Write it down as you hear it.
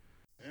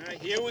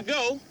Here we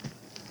go.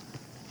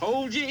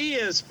 Hold your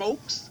ears,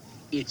 folks.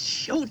 It's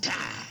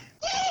showtime.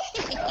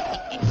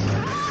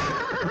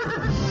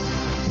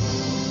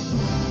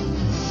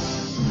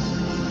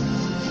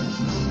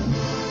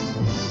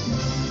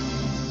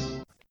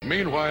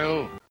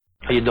 Meanwhile,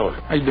 How you doing?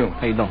 How you doing?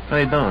 How you doing? How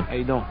you doing? How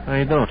you doing? How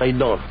you doing? How you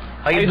doing?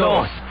 How you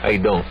doing? How you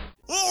doing?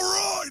 all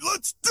right,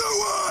 let's do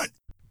it.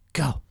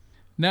 Go.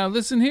 Now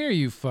listen here,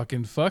 you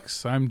fucking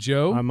fucks. I'm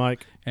Joe, I'm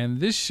Mike. and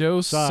this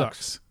show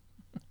Sucks.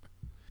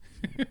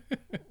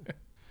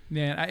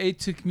 Man, it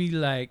took me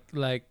like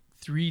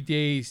 3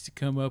 days to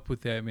come up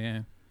with that,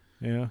 man.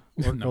 Yeah,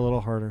 work No. a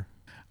little harder.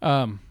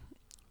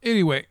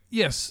 Anyway,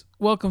 yes,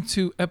 welcome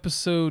to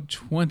episode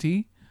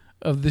 20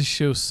 of This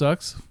Show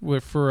Sucks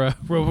for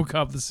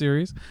RoboCop the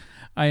series.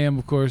 I am,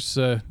 of course,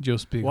 Joe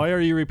Spiegel. Why are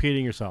you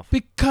repeating yourself?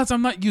 Because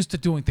I'm not used to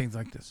doing things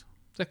like this.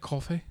 Is that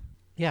coffee?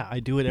 Yeah, I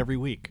do it every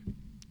week.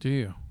 Do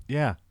you?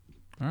 Yeah,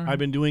 All right. I've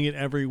been doing it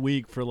every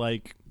week for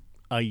like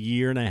a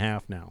year and a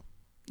half now.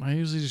 I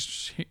usually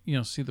just,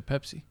 see the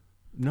Pepsi.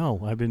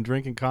 No, I've been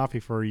drinking coffee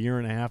for a year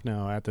and a half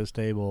now at this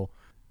table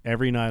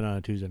every night on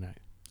a Tuesday night.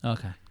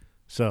 Okay.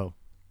 So,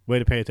 way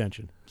to pay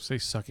attention. Say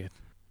suck it.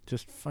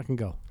 Just fucking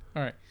go.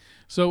 All right.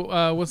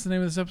 So, what's the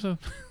name of this episode?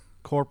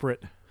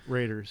 Corporate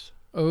Raiders,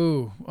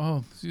 Oh,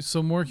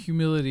 so more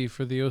humility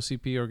for the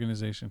OCP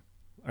organization.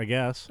 I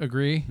guess.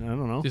 Agree? I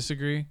don't know.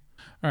 Disagree?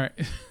 All right.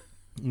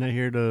 I'm not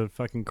here to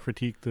fucking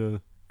critique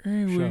the...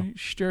 Anyway,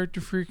 start the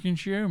freaking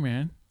show,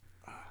 man.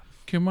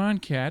 Come on,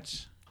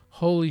 cats.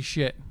 Holy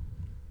shit.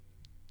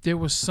 There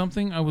was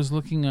something I was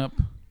looking up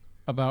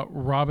about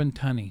Robin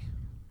Tunney,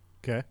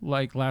 Okay.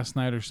 like last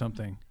night or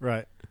something.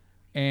 Right.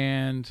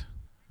 And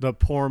The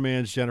poor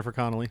man's Jennifer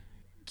Connelly.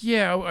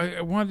 yeah,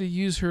 I wanted to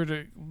use her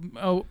to...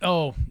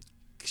 Oh,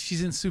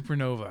 she's in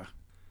Supernova.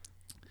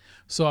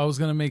 So I was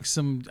going to make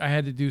I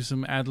had to do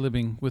some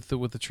ad-libbing with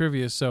the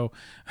trivia, so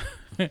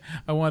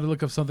I wanted to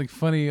look up something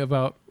funny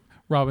about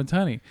Robin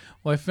Tunney.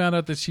 Well, I found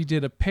out that she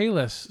did a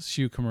Payless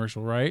shoe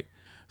commercial, right?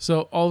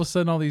 So all of a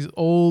sudden, all these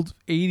old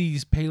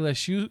 80s Payless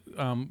shoe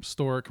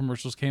store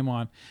commercials came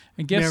on.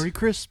 And guess Merry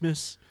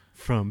Christmas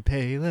from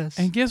Payless.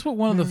 and guess what?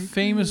 One of the Merry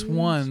famous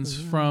ones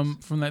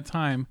Christmas. from that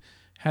time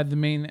had the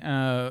main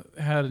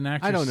had an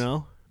actress. I don't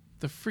know.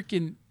 The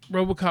freaking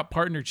RoboCop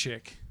partner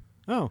chick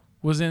Oh.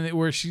 was in it,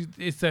 where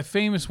it's that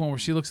famous one where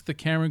she looks at the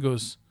camera and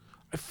goes,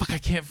 I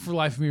can't for the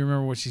life of me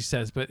remember what she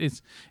says, but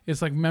it's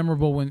like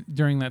memorable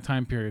during that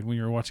time period when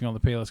you were watching all the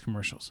Payless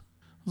commercials.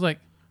 I was like,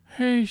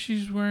 hey,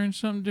 she's wearing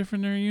something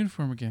different than her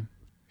uniform again.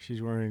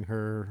 She's wearing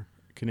her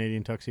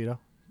Canadian tuxedo.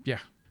 Yeah,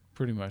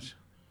 pretty much.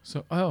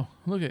 So,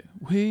 look at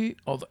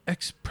all the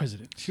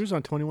ex-presidents. She was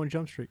on 21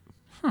 Jump Street.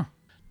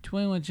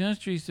 21 Jump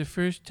Street is the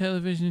first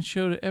television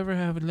show to ever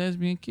have a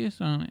lesbian kiss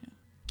on it.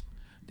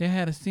 They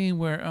had a scene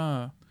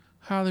where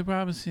Holly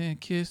Robinson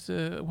kissed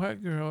a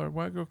white girl, or a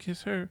white girl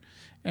kissed her,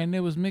 and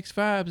there was mixed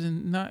vibes,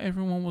 and not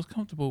everyone was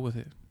comfortable with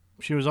it.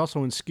 She was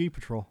also in Ski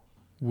Patrol.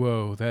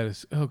 Whoa,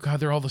 oh God,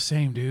 they're all the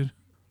same, dude.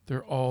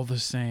 They're all the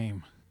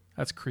same.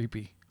 That's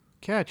creepy.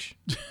 Catch,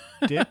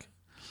 Dick.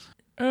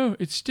 Oh,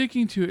 it's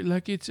sticking to it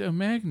like it's a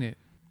magnet.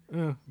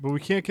 But we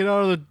can't get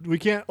out of we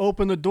can't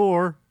open the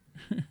door.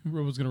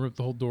 Robo's gonna rip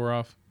the whole door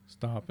off.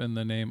 Stop in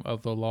the name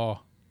of the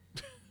law.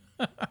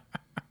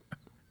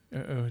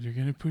 Uh-oh, you're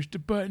gonna push the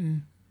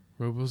button.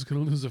 Robo's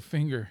gonna lose a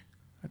finger.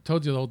 I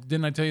told you,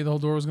 didn't I tell you the whole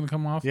door was gonna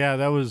come off? Yeah,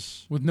 that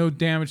was With no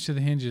damage to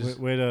the hinges.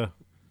 way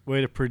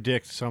to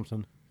predict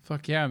something.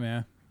 Fuck yeah,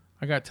 man.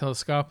 I got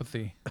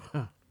telescopathy.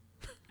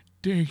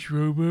 Thanks,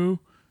 Robo.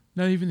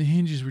 Not even the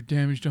hinges were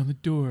damaged on the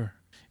door.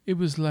 It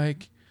was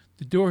like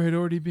the door had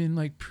already been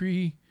like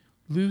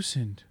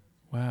pre-loosened.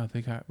 Wow,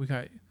 we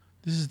got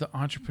this is the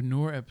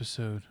entrepreneur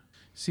episode.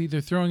 See,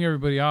 they're throwing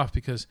everybody off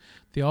because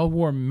they all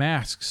wore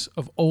masks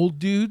of old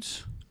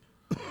dudes,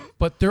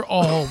 but they're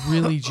all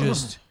really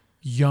just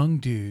young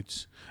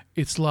dudes.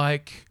 It's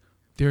like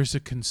there's a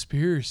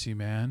conspiracy,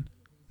 man.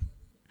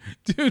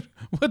 Dude,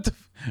 what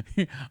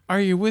the... Are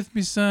you with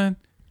me, son?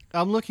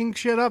 I'm looking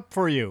shit up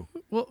for you.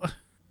 Well,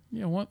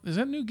 yeah, what... Is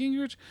that Newt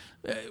Gingrich?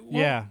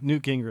 Yeah,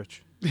 Newt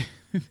Gingrich.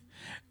 It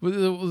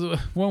was a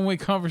one-way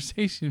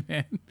conversation,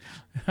 man.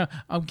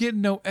 I'm getting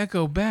no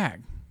echo back.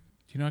 Do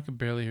you know I can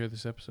barely hear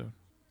this episode?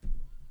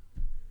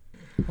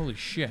 Holy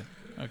shit.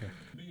 Okay.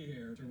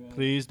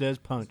 Please, Des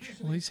Punch.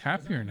 Well, he's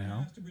happier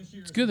now.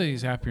 It's good that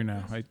he's happier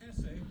now.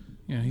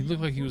 He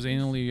looked like he was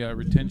anally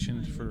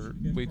retentioned for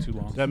way too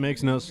long. That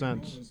makes no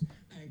sense.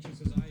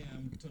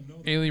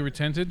 Alien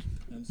retented?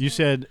 You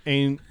said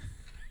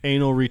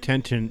anal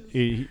retention.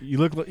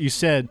 You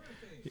said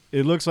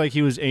it looks like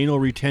he was anal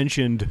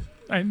retentioned.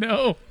 I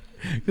know,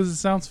 because it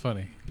sounds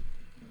funny.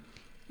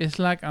 It's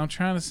like I'm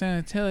trying to sound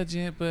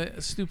intelligent,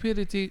 but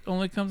stupidity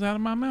only comes out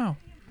of my mouth.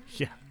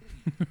 Yeah.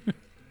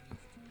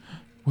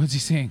 What's he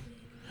saying?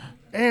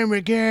 Oh my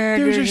God!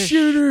 There's a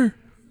shooter.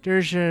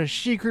 There's a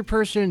secret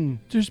person.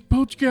 There's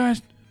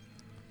poltergeist.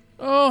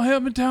 Oh,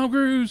 help me, Tom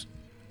Cruise.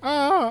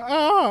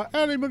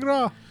 Eddie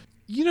McGraw.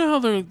 You know how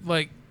they're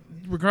like,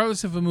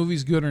 regardless if a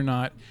movie's good or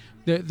not,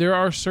 there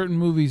are certain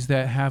movies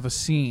that have a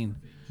scene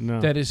No.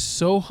 that is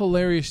so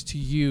hilarious to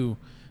you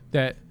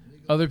that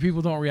other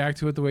people don't react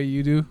to it the way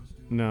you do?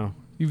 No.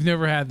 You've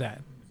never had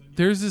that.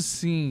 There's this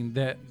scene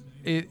that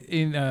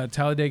in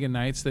Talladega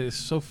Nights that is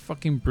so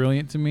fucking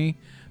brilliant to me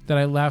that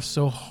I laugh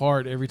so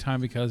hard every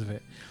time because of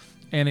it.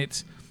 And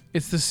it's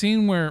the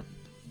scene where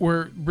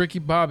Ricky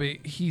Bobby,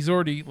 he's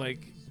already like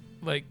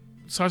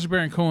Sacha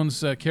Baron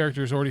Cohen's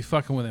character is already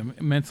fucking with him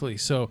mentally.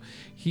 So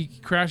he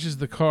crashes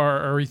the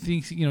car, or he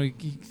thinks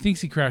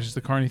he crashes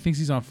the car, and he thinks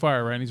he's on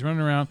fire, right? And he's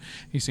running around,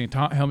 he's saying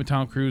Helmet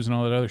Tom Cruise and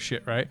all that other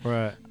shit, right?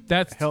 Right.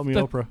 Help me,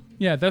 Oprah.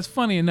 Yeah, that's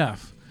funny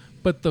enough.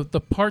 But the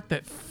part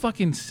that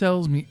fucking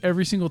sells me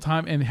every single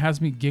time and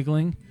has me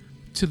giggling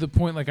to the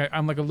point like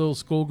I'm like a little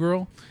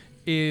schoolgirl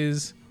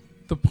is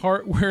the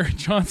part where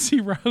John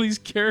C. Reilly's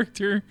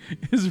character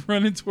is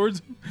running towards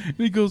him and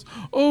he goes,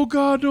 "Oh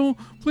God,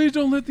 please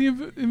don't let the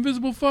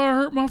invisible fire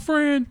hurt my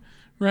friend."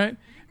 Right?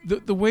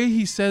 The way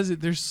he says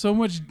it, there's so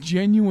much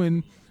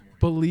genuine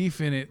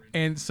belief in it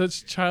and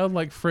such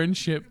childlike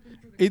friendship.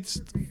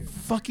 It's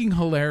fucking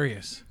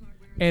hilarious.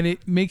 And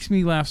it makes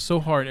me laugh so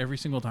hard every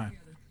single time.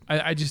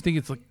 I just think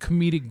it's like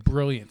comedic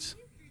brilliance.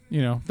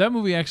 You know, that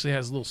movie actually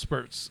has little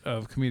spurts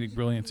of comedic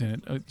brilliance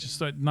in it.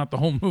 Just not the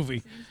whole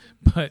movie,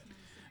 but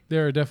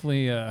there are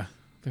definitely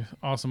there's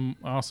awesome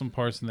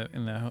parts in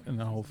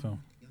the whole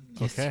film.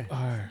 Okay.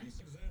 Are.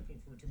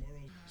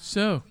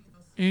 So,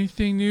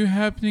 anything new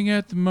happening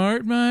at the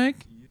Mart,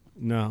 Mike?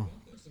 No.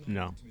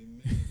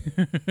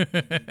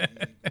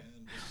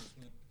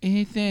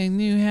 Anything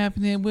new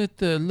happening with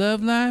the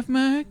love life,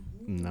 Mike?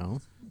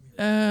 No.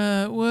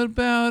 What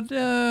about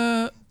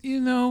the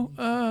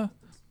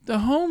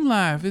home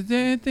life? Is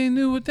there anything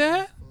new with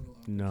that?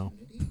 No.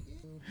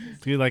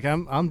 Dude, like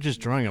I'm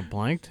just drawing a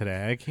blank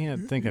today. I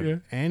can't think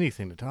of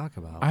anything to talk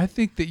about. I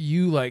think that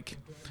you're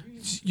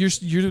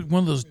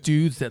one of those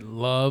dudes that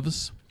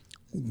loves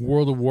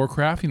World of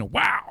Warcraft. You know,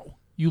 wow,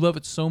 you love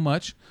it so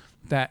much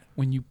that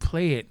when you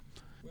play it,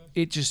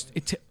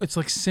 it's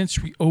like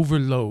sensory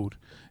overload.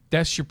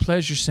 That's your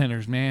pleasure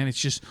centers, man. It's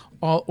just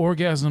all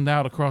orgasmed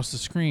out across the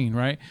screen,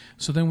 right?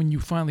 So then when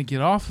you finally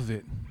get off of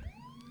it,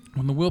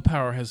 when the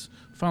willpower has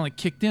finally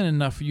kicked in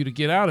enough for you to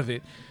get out of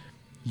it,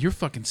 you're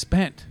fucking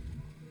spent.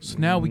 So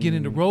now we get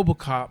into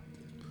RoboCop,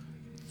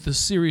 the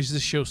series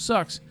This Show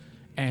Sucks,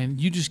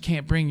 and you just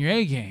can't bring your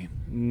A game.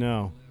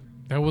 No.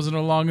 That wasn't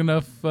a long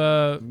enough...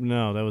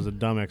 no, that was a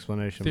dumb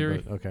explanation.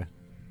 Theory. But okay.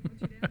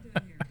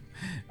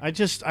 I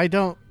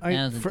don't...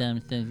 That was a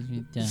dumb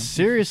thing.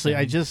 Seriously,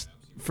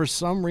 for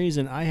some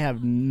reason, I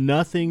have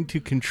nothing to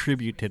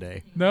contribute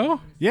today.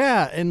 No?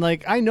 Yeah, and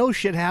like, I know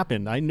shit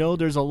happened. I know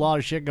there's a lot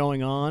of shit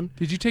going on.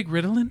 Did you take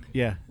Ritalin?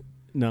 Yeah.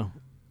 No.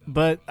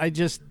 But I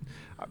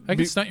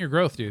can stunt your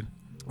growth, dude.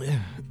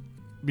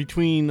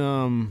 Between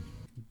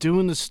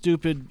doing the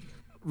stupid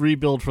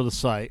rebuild for the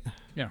site.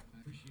 Yeah.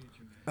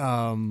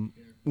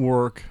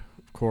 Work,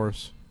 of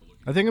course.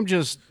 I think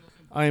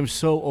I am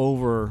so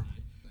over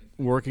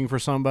working for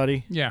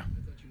somebody. Yeah.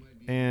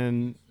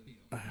 And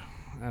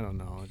I don't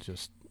know, it's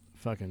just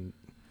fucking...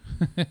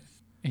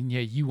 And yeah,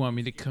 you want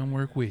me to come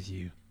work with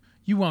you.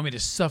 You want me to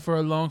suffer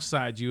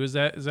alongside you. Is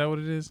that what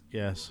it is?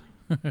 Yes.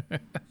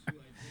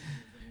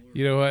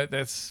 You know what?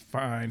 That's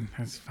fine.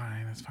 That's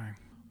fine.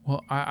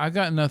 Well, I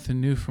got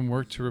nothing new from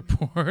work to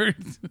report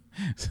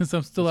since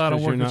I'm still out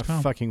of work. You're not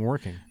fucking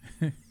working.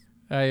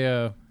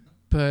 I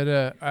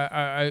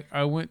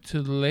went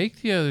to the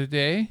lake the other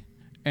day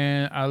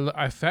and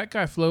I fat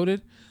guy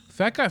floated.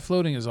 Fat guy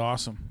floating is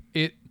awesome.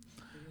 There's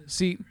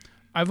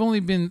only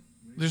been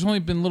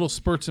little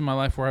spurts in my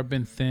life where I've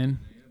been thin,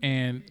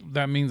 and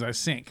that means I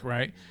sink,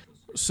 right?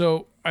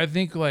 So I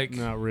think like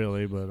not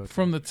really, but okay.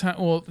 From the time,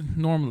 well,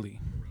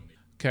 normally,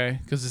 okay,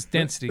 because it's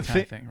density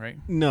kind of thing, right?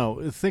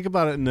 No, think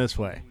about it in this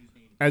way: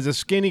 as a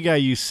skinny guy,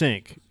 you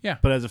sink. Yeah.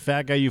 But as a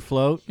fat guy, you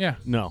float. Yeah.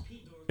 No,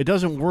 it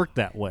doesn't work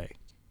that way.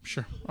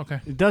 Sure. Okay.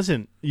 It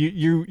doesn't.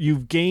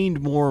 You've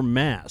gained more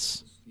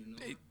mass.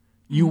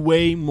 You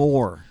weigh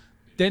more.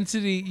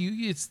 Density.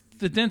 It's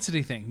the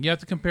density thing. You have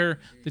to compare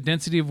the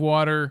density of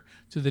water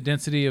to the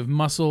density of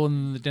muscle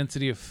and the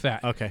density of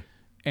fat. Okay.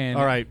 And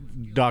all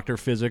right, Dr.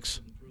 Physics.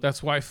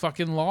 That's why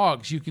fucking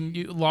logs.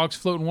 Logs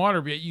float in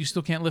water, but you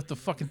still can't lift the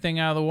fucking thing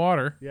out of the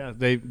water. Yeah,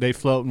 they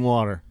float in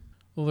water.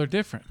 Well, they're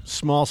different.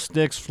 Small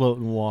sticks float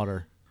in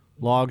water.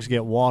 Logs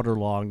get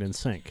waterlogged and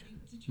sink.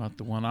 Not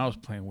the one I was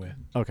playing with.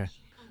 Okay.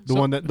 The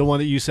one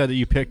that you said that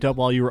you picked up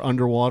while you were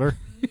underwater?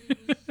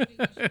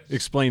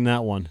 Explain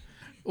that one.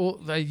 Well,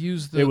 I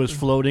used it was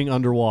floating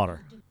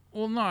underwater.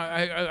 Well, no,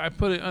 I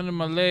put it under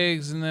my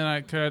legs, and then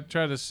I tried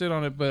to sit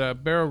on it, but a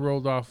barrel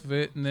rolled off of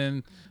it, and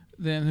then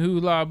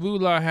hula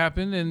boola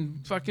happened,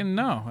 and fucking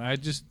no.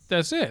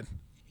 That's it.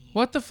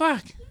 What the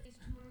fuck?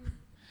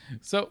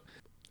 So,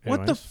 Anyways.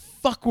 What the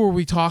fuck were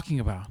we talking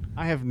about?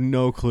 I have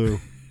no clue.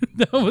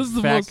 That was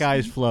the fat most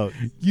guys float.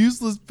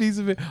 Useless piece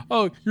of it.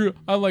 Oh,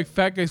 I like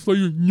fat guys float.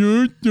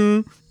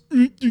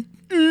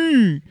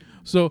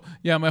 So,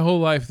 yeah, my whole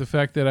life, the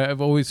fact that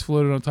I've always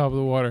floated on top of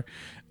the water.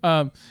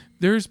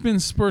 There's been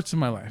spurts in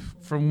my life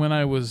from when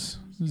I was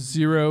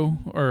 0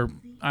 or,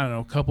 I don't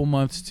know, a couple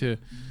months to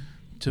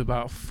to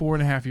about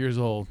 4.5 years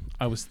old,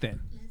 I was thin.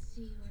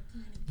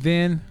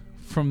 Then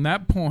from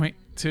that point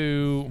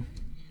to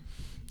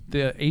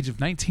the age of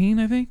 19,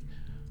 I think,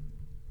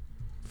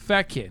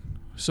 fat kid.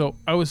 So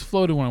I was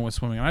floated when I went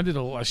swimming. And I did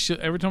a lot of shit.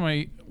 Every time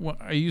I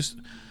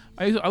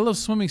love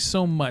swimming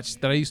so much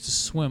that I used to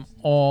swim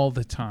all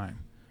the time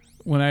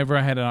whenever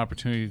I had an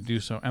opportunity to do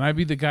so. And I'd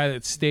be the guy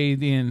that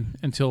stayed in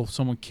until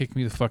someone kicked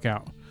me the fuck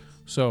out.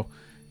 So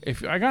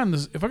if I got in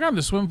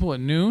the swimming pool at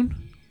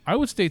noon, I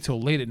would stay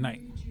till late at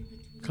night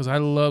because I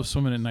love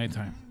swimming at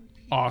nighttime.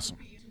 Awesome.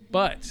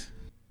 But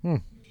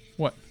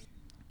what?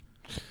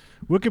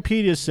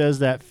 Wikipedia says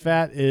that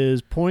fat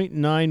is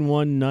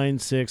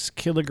 0.9196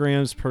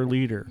 kilograms per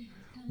liter,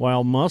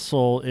 while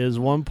muscle is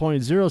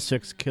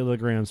 1.06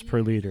 kilograms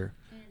per liter.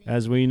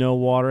 As we know,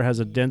 water has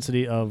a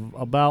density of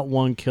about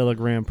 1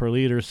 kilogram per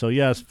liter, so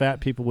yes, fat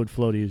people would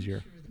float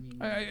easier.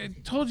 I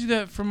told you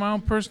that from my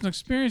own personal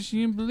experience.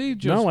 You didn't believe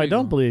Joe No, I Spiegel.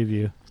 don't believe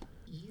you.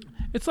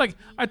 It's like,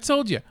 I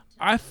told you,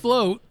 I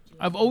float.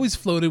 I've always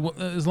floated.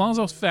 As long as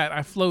I was fat,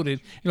 I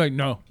floated. You're like,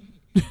 no.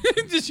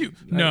 Just you.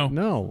 No.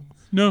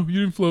 No,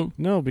 You didn't float.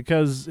 no,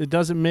 because it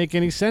doesn't make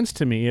any sense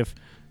to me.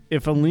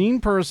 If a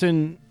lean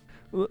person,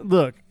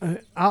 look,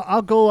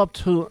 I'll go up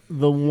to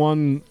the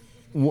one,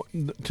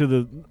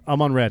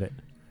 I'm on Reddit,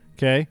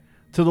 okay?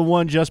 To the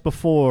one just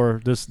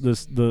before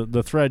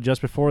the thread just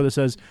before that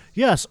says,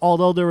 yes,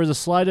 although there is a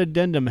slight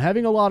addendum,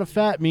 having a lot of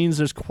fat means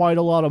there's quite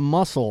a lot of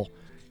muscle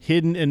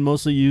hidden and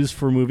mostly used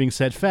for moving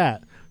said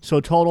fat. So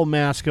total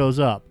mass goes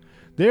up.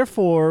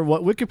 Therefore,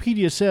 what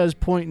Wikipedia says,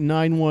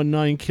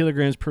 0.919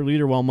 kilograms per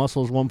liter while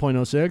muscle is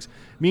 1.06,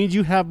 means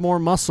you have more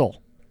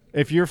muscle.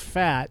 If you're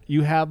fat,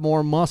 you have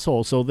more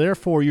muscle. So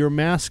therefore, your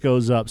mass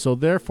goes up. So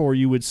therefore,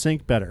 you would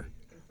sink better.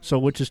 So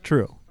which is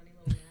true?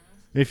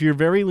 If you're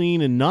very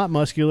lean and not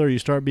muscular, you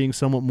start being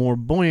somewhat more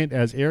buoyant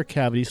as air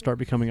cavities start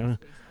becoming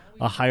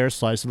a higher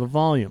slice of the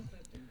volume.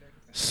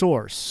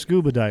 Source,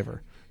 scuba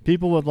diver.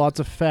 People with lots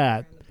of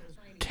fat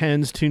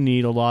tends to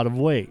need a lot of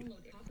weight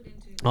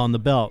on the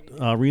belt.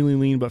 Really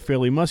lean but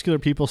fairly muscular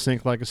people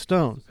sink like a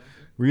stone.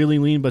 Really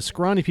lean but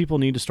scrawny people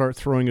need to start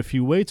throwing a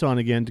few weights on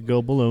again to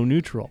go below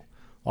neutral.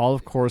 All,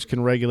 of course,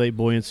 can regulate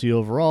buoyancy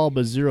overall,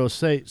 but zero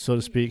state, so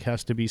to speak,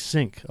 has to be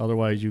sink.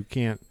 Otherwise, you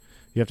can't.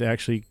 You have to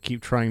actually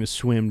keep trying to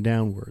swim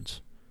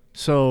downwards.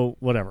 So,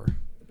 whatever.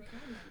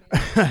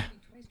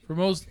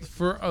 For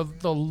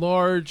the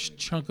large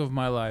chunk of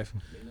my life,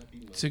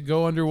 to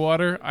go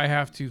underwater, I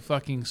have to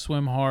fucking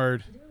swim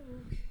hard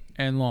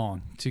and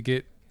long to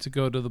go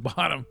to the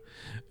bottom.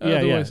 Yeah,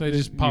 Otherwise, yeah. I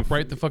just pop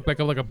right the fuck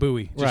back up like a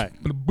buoy. Just Right.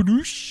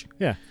 Badoosh.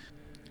 Yeah.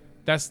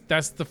 That's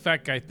the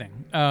fat guy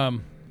thing.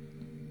 I'm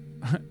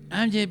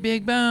just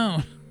big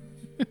bone.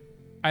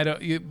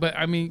 But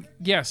I mean,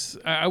 yes,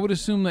 I would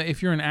assume that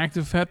if you're an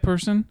active fat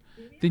person,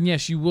 then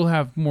yes, you will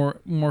have more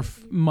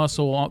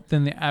muscle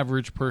than the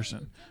average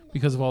person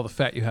because of all the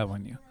fat you have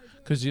on you.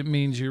 Because it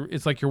means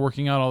it's like you're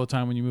working out all the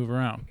time when you move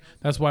around.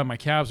 That's why my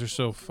calves are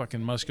so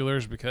fucking muscular,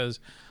 is because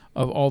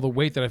of all the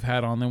weight that I've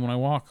had on them when I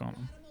walk on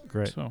them.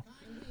 Great. So,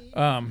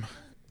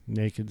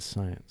 Naked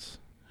science.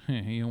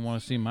 you don't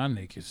want to see my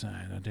naked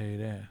side, I'll tell you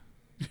that.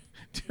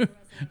 Dude,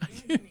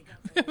 we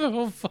have a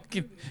whole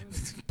fucking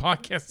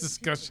podcast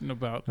discussion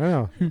about. I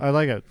know. I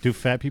like it. Do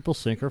fat people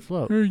sink or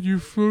float? Hey, you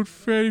float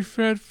fatty,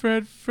 fat,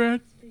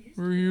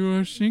 or are you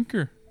a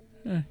sinker?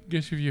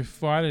 Guess if you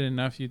fought it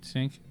enough, you'd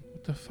sink.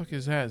 What the fuck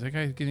is that? Is that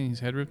guy getting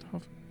his head ripped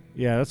off?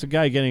 Yeah, that's a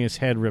guy getting his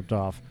head ripped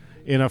off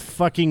in a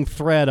fucking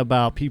thread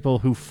about people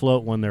who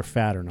float when they're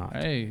fat or not.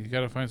 Hey, you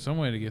gotta find some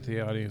way to get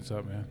the audience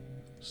up, man.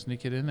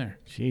 Sneak it in there.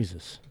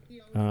 Jesus.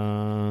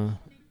 I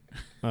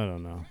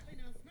don't know.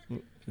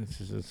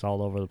 It's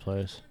all over the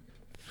place.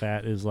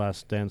 Fat is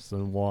less dense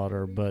than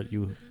water, but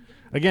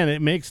again,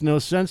 it makes no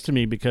sense to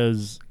me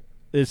because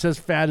it says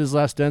fat is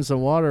less dense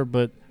than water,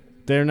 but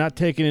they're not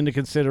taking into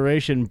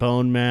consideration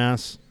bone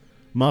mass,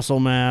 muscle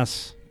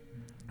mass,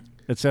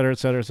 et cetera, et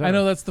cetera, et cetera. I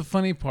know that's the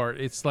funny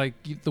part. It's like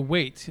the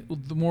weight.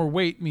 The more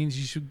weight means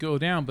you should go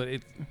down, but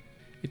it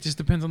just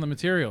depends on the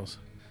materials.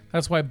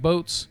 That's why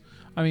boats,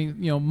 I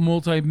mean,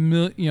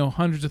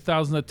 hundreds of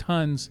thousands of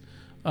tons,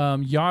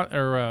 yacht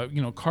or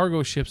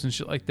cargo ships and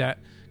shit like that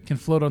can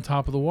float on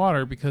top of the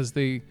water because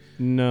they.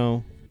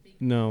 No.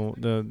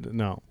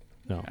 There's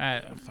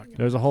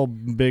a whole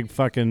big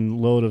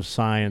fucking load of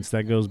science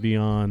that goes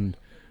beyond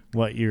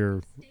what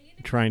you're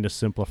trying to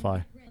simplify.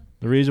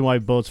 The reason why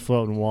boats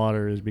float in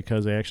water is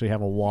because they actually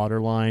have a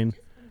water line,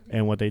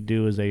 and what they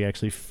do is they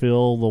actually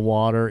fill the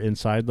water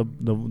inside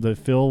they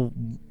fill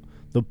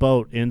the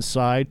boat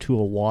inside to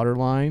a water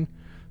line,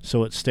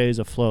 so it stays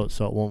afloat,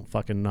 so it won't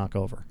fucking knock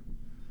over.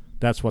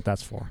 That's what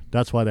that's for.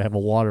 That's why they have a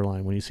water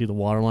line. When you see the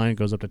water line, it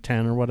goes up to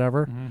 10 or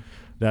whatever. Mm-hmm.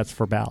 That's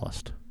for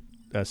ballast.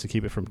 That's to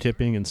keep it from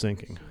tipping and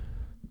sinking.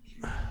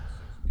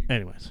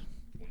 Anyways,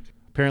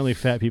 apparently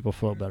fat people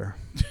float better.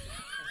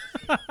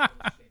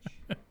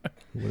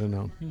 Would have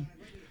known.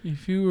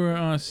 If you were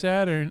on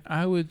Saturn,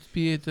 I would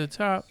be at the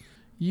top.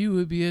 You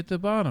would be at the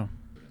bottom.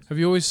 Have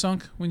you always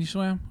sunk when you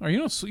swam? Or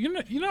you're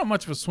not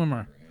much of a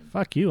swimmer.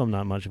 Fuck you. I'm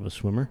not much of a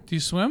swimmer. Do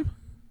you swim?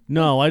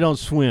 No, I don't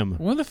swim.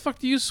 When the fuck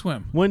do you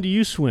swim? When do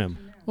you swim?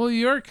 Well,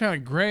 you're kind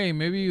of gray.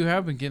 Maybe you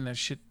have been getting that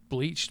shit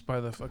bleached by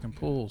the fucking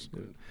pools.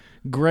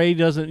 Gray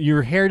doesn't.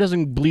 Your hair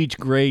doesn't bleach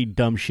gray,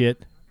 dumb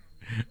shit.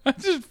 I'm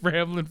just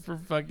rambling for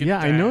fucking Yeah,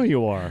 I time. know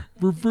you are.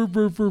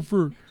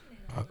 Fur.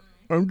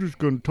 I'm just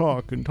gonna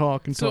talk and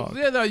talk and So talk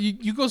yeah, no,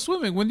 you go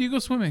swimming. When do you go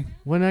swimming?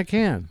 when I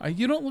can.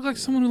 You don't look like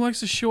someone who likes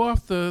to show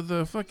off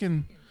the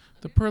fucking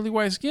the pearly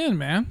white skin,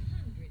 man.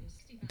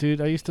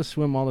 Dude, I used to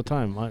swim all the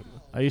time.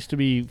 I used to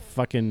be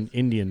fucking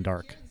Indian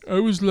dark. I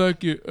was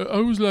like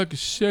a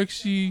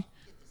sexy,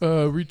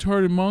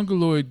 retarded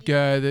mongoloid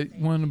guy that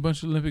won a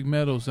bunch of Olympic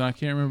medals, and I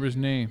can't remember his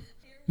name.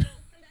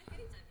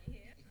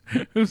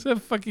 Who's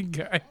that fucking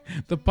guy?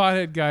 The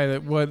pothead guy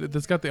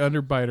that's got the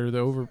underbite or the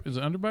over? Is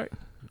it underbite?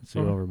 It's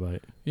the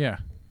overbite. Yeah,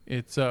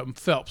 it's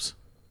Phelps,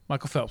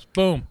 Michael Phelps.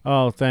 Boom,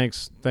 Oh,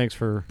 thanks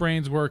for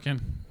brain's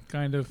working,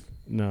 kind of.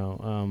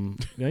 no.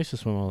 I used to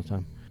swim all the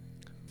time.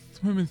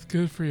 Swimming's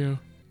good for you.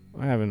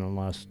 I haven't in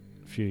the last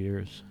few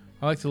years.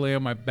 I like to lay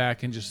on my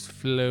back and just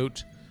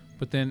float,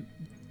 but then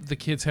the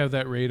kids have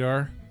that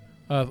radar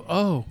of,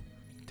 oh,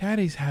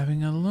 Daddy's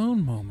having a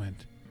lone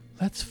moment.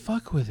 Let's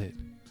fuck with it.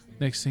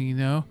 Next thing you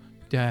know,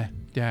 Dad.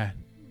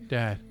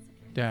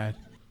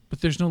 But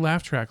there's no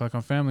laugh track like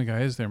on Family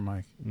Guy, is there,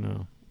 Mike?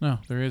 No. No,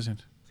 there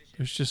isn't.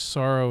 There's just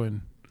sorrow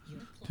and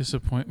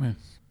disappointment.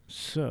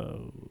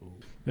 So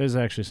there's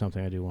actually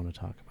something I do want to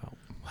talk about.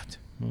 What?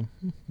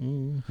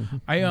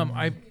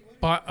 I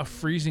bought a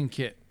freezing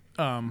kit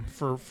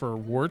for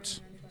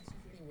warts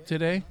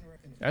today.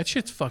 That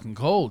shit's fucking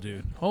cold,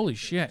 dude. Holy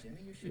shit.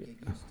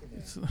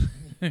 It's,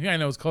 I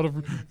know it's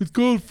called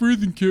a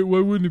freezing kit. Why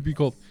wouldn't it be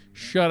cold?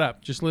 Shut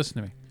up. Just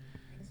listen to me.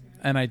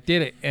 And I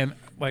did it, and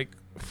like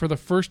for the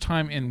first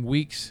time in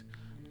weeks,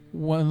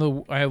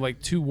 I have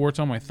like 2 warts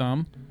on my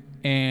thumb,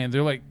 and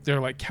they're like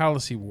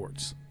callousy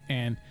warts,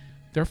 and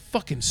they're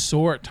fucking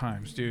sore at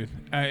times, dude.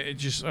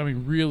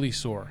 Really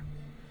sore.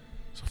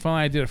 So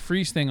finally, I did a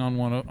freeze thing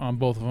on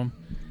both of them,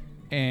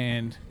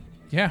 and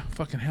yeah,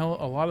 fucking hell,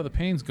 a lot of the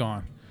pain's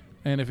gone.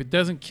 And if it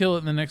doesn't kill it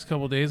in the next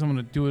couple of days, I'm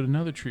gonna do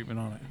another treatment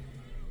on it.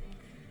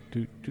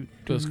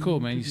 So it's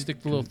cool, man. You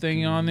stick the little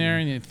thing on there,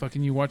 and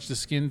you watch the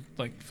skin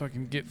like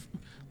fucking get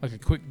like a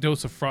quick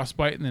dose of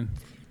frostbite, and then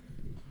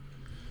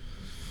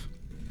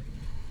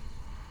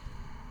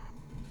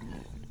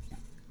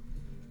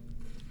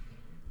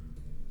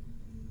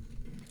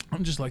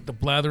I'm just like the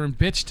blathering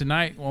bitch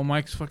tonight while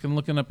Mike's fucking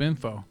looking up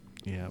info.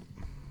 Yeah.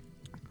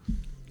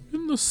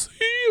 In the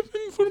sea of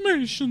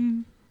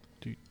information.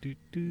 You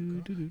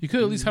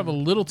could at least have a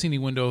little teeny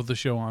window of the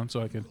show on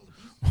so I could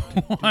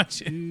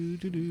watch it.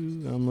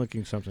 I'm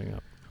looking something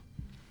up.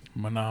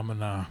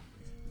 Mana.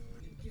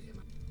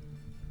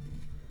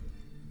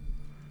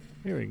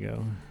 Here we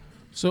go.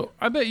 So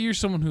I bet you're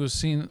someone who has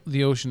seen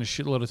the ocean a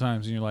shitload of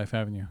times in your life,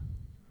 haven't you?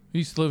 You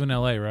used to live in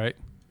L.A., right?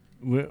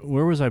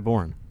 Where was I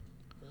born?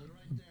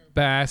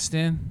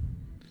 Boston.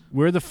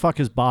 Where the fuck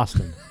is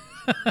Boston?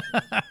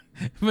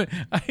 But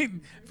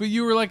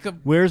you were like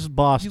Where's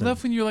Boston? you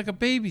left when you were like a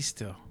baby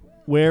still.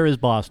 Where is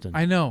Boston?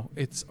 I know.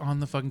 It's on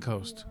the fucking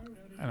coast.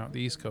 I know,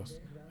 the East Coast.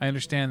 I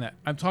understand that.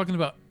 I'm talking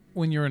about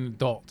when you're an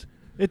adult.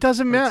 It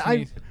doesn't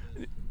matter.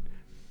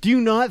 Do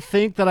you not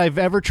think that I've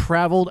ever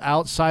traveled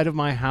outside of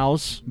my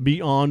house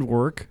beyond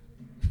work?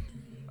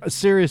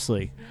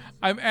 Seriously.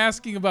 I'm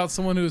asking about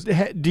someone who's...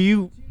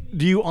 Do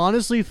you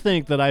honestly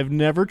think that I've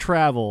never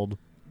traveled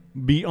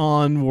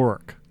beyond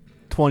work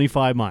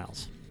 25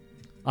 miles?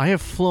 I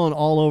have flown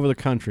all over the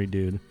country,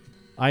 dude.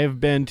 I have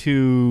been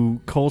to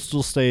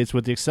coastal states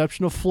with the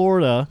exception of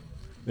Florida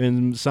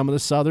and some of the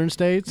southern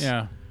states.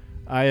 Yeah.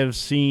 I have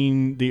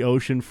seen the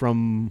ocean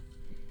from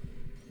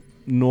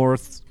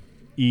north,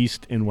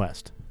 east, and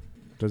west.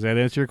 Does that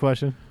answer your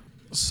question?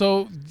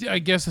 So I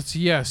guess it's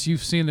yes.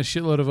 You've seen a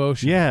shitload of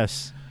ocean.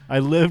 Yes. I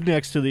lived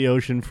next to the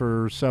ocean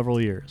for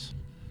several years.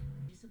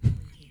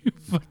 You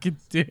fucking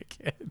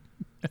dickhead.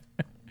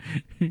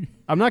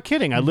 I'm not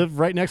kidding. I lived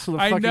right next to the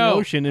fucking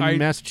ocean in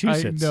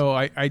Massachusetts. I know.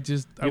 I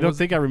just... You don't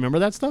think I remember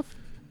that stuff?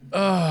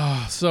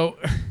 So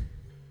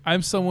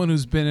I'm someone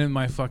who's been in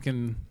my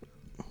fucking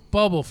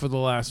bubble for the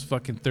last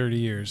fucking 30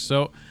 years.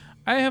 So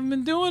I haven't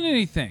been doing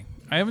anything.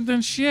 I haven't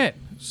done shit.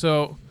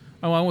 So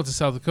I went to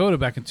South Dakota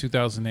back in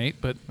 2008,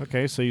 but...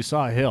 Okay, so you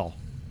saw a hill.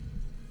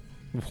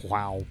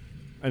 Wow.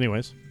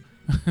 Anyways.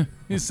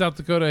 Is South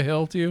Dakota a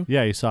hill to you?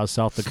 Yeah, you saw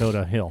South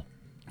Dakota hill.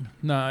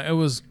 No, it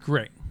was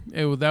great.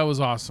 That was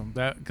awesome.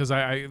 That because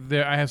I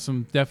have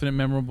some definite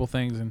memorable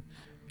things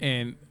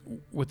and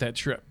with that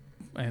trip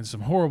and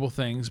some horrible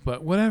things,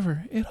 but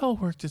whatever. It all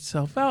worked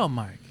itself out,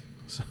 Mike.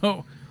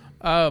 So,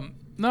 no,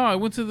 I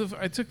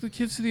took the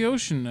kids to the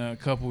ocean a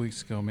couple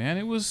weeks ago, man.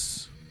 It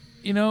was,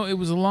 it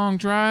was a long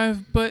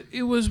drive, but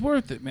it was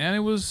worth it, man. It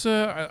was.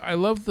 I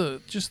love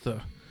the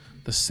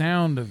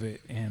sound of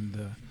it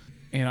and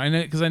I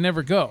because I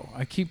never go.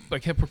 I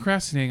kept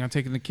procrastinating on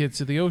taking the kids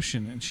to the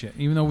ocean and shit,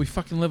 even though we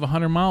fucking live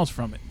 100 miles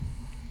from it.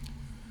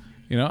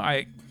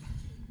 I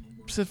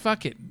said,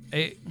 fuck it.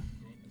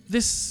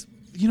 This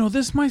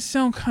might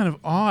sound kind of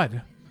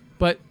odd,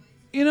 but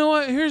you know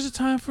what? Here's a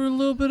time for a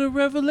little bit of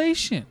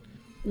revelation.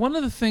 One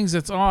of the things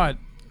that's odd,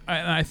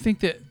 and I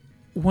think that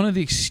one of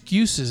the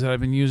excuses that I've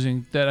been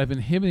using, that I've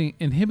been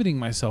inhibiting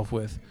myself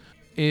with,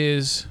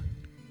 is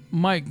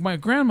my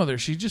grandmother.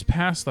 She just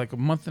passed like a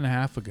month and a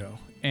half ago,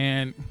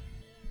 and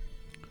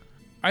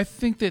I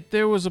think that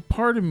there was a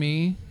part of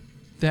me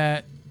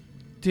that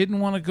didn't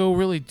want to go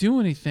really do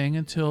anything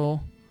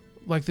until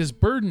like this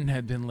burden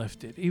had been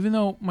lifted, even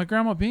though my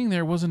grandma being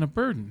there wasn't a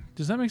burden.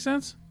 Does that make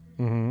sense?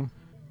 Mm-hmm.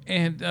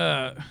 And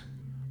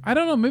I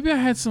don't know, maybe I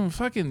had some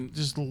fucking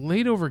just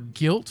laid over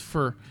guilt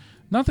for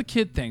not the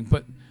kid thing,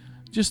 but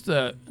just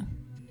I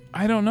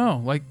don't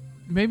know, like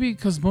maybe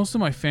because most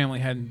of my family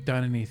hadn't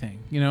done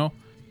anything, you know.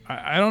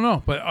 I don't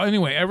know, but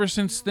anyway, ever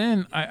since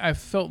then I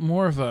felt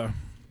more of a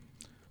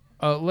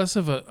less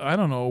of a, I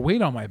don't know, a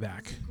weight on my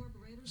back.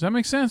 Does that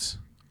make sense?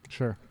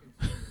 Sure.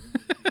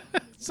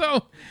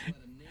 So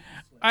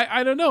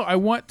I don't know. I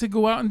want to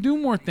go out and do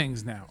more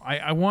things now.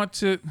 I want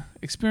to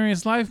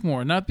experience life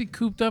more, not be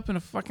cooped up in a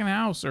fucking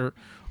house or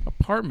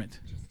apartment.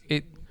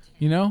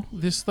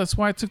 That's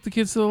why I took the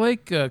kids to the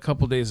lake a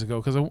couple days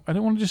ago, because I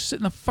don't want to just sit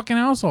in the fucking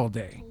house all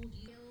day.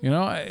 You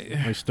know,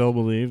 I still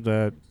believe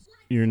that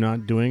you're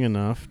not doing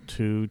enough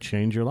to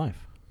change your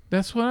life.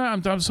 That's what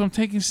I'm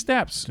taking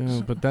steps.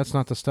 Yeah, but that's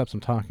not the steps I'm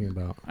talking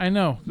about. I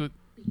know.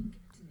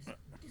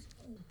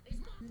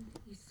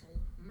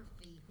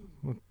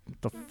 What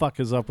the fuck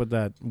is up with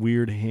that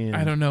weird hand?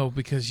 I don't know,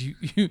 because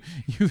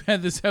you've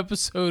had this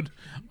episode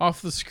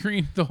off the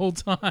screen the whole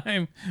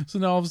time. So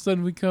now all of a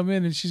sudden we come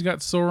in and she's got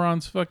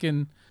Sauron's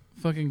fucking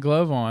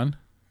glove on,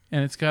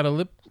 and it's got a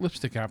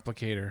lipstick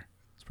applicator.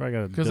 It's probably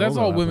got a because that's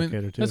all women.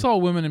 too. That's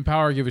all women in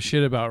power give a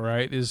shit about,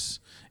 right? Is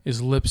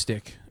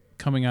lipstick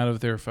coming out of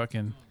their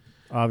fucking.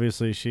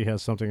 Obviously, she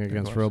has something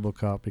against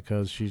RoboCop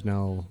because she's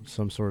now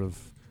some sort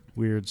of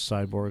weird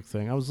cyborg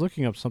thing. I was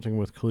looking up something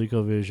with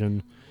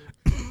ColecoVision,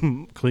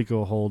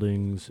 Coleco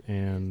Holdings,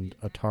 and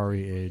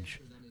Atari Age.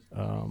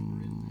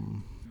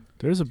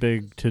 There's a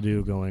big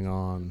to-do going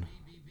on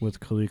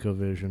with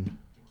ColecoVision.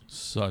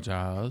 Such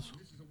as?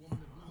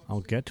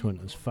 I'll get to it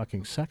in this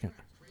fucking second.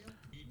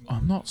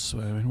 I'm not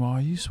swearing. Why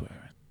are you swearing?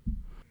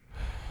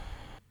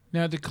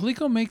 Now, did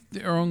Coleco make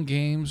their own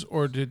games,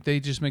 or did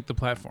they just make the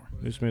platform?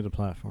 They just made the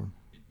platform.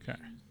 Okay.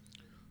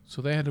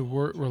 So they had to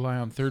rely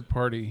on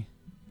third-party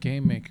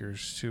game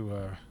makers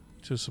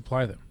to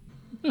supply them.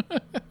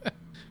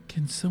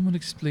 Can someone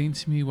explain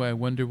to me why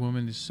Wonder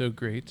Woman is so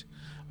great?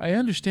 I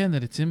understand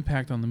that its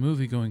impact on the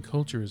movie-going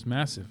culture is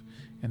massive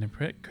and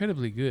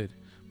incredibly good,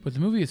 but the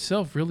movie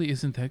itself really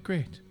isn't that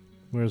great.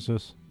 Where's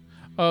this?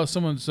 Oh,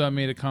 someone's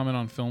made a comment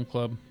on Film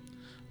Club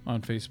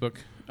on Facebook.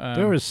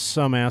 There was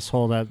some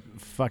asshole that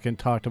fucking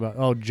talked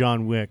about,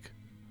 John Wick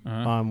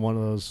on one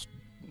of those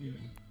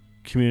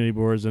community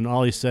boards, and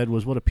all he said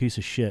was, what a piece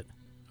of shit.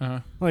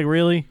 Like,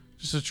 really?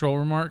 Just a troll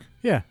remark?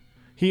 Yeah.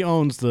 He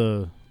owns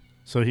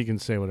so he can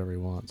say whatever he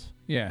wants.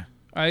 Yeah.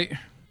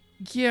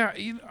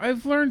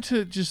 I've learned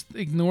to just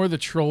ignore the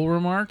troll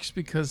remarks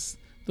because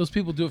those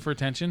people do it for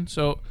attention,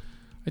 so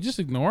I just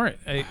ignore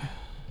it.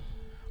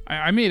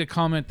 I made a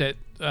comment that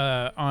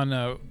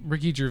on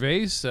Ricky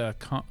Gervais'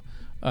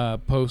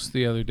 post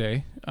the other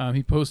day.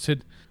 He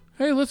posted,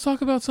 hey, let's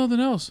talk about something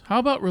else. How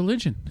about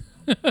religion?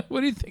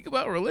 What do you think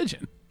about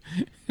religion?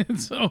 And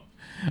so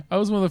I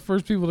was one of the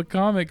first people to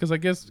comment because I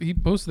guess he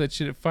posted that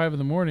shit at 5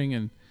 a.m,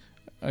 and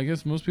I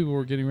guess most people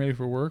were getting ready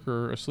for work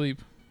or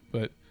asleep.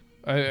 But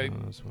I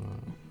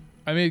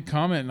made a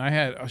comment, and I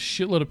had a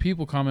shitload of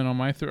people comment on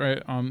my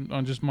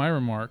on just my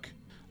remark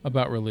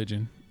about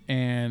religion.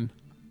 And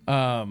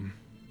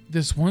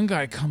this one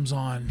guy comes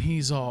on,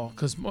 he's all,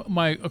 because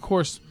my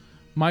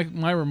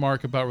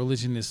remark about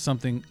religion is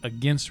something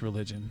against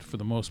religion for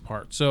the most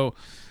part. So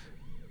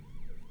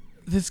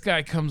this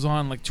guy comes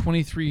on like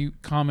 23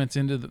 comments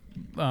into the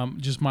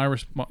just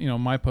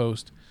my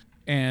post,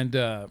 and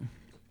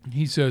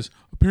he says,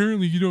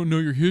 apparently you don't know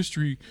your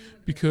history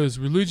because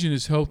religion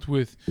has helped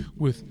with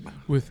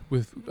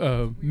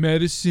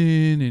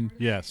medicine and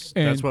yes,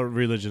 that's what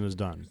religion has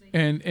done,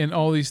 and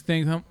all these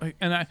things.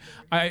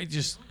 I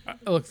just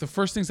look, the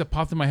first things that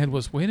popped in my head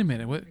was, wait a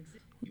minute, what?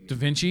 Da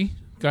Vinci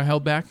got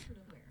held back.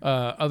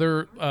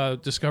 Other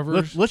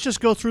discoverers. Let's just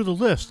go through the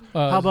list.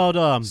 How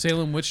about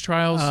Salem witch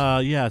trials?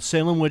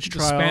 Salem witch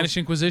trials. The Spanish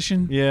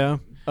Inquisition. Yeah.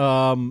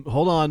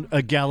 Hold on.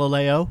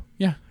 Galileo.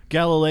 Yeah.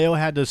 Galileo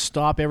had to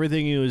stop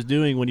everything he was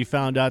doing when he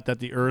found out that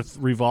the Earth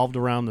revolved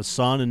around the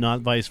sun and not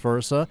vice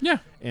versa. Yeah.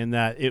 And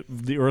that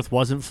the Earth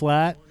wasn't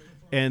flat,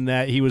 and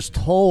that he was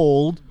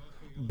told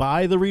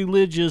by the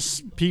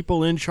religious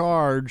people in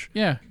charge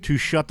to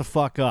shut the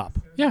fuck up.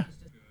 Yeah.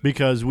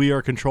 Because we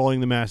are controlling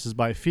the masses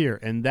by fear.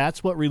 And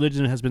that's what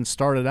religion has been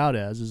started out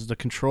as, is to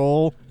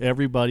control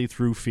everybody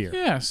through fear.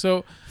 Yeah,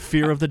 so...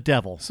 Fear of the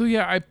devil. So,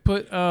 yeah, I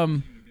put...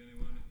 the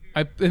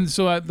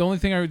only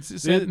thing I would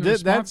say in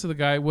response to the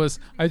guy was,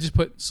 I just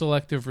put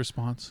selective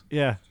response.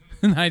 Yeah.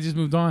 And I just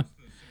moved on.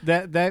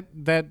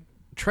 That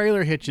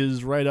trailer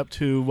hitches right up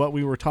to what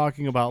we were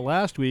talking about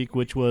last week,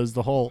 which was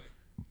the whole,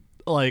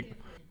 like,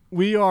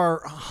 we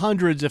are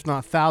hundreds, if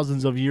not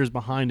thousands, of years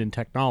behind in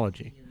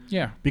technology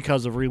Yeah.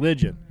 because of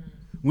religion.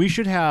 We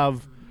should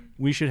have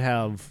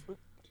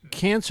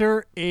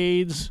cancer,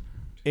 AIDS,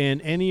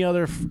 and any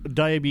other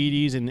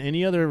diabetes and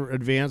any other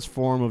advanced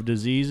form of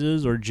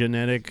diseases or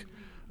genetic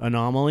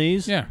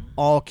anomalies Yeah.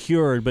 all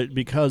cured, but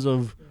because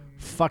of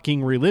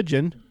fucking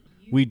religion,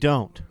 we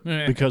don't.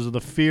 Yeah. Because of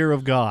the fear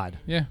of God.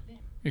 Yeah.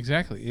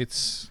 Exactly.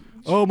 It's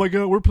Oh my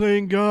God, we're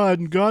playing God,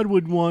 and God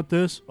wouldn't want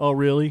this. Oh,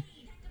 really?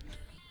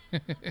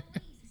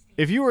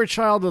 If you were a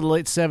child of the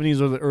late 70s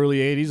or the early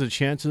 80s, the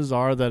chances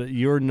are that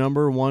your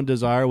number one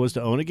desire was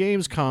to own a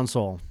games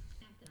console.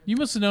 You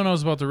must have known I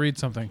was about to read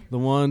something. The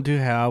one to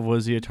have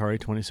was the Atari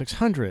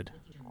 2600.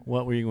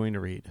 What were you going to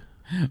read?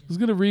 I was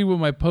going to read what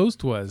my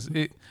post was.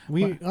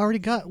 We already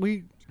got...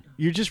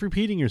 You're just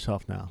repeating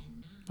yourself now.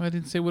 I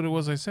didn't say what it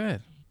was I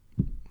said.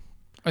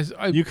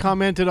 I You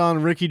commented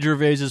on Ricky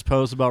Gervais's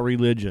post about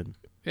religion,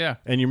 yeah.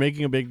 and you're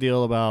making a big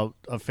deal about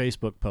a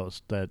Facebook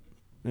post that,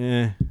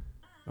 I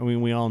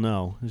mean, we all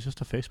know. It's just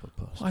a Facebook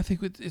post. Well, I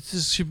think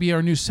this should be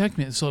our new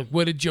segment. It's like,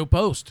 what did Joe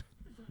post?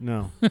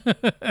 No.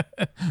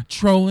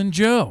 Trolling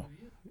Joe.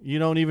 You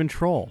don't even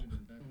troll.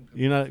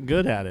 You're not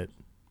good at it.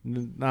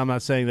 I'm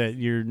not saying that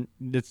you're...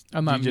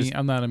 I'm not mean.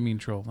 I'm not a mean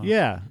troll. No.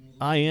 Yeah,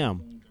 I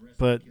am.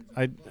 But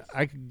I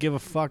could give a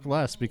fuck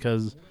less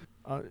because,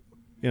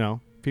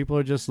 people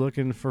are just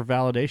looking for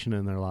validation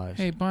in their lives.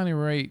 Hey, Bonnie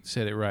Wright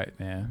said it right,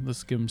 man.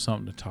 Let's give him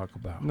something to talk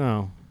about.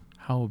 No.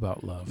 How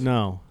about love?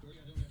 No.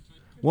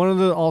 One of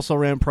the also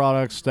ran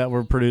products that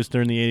were produced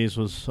during the 80s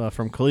was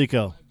from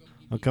Coleco,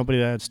 a company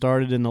that had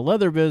started in the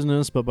leather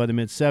business, but by the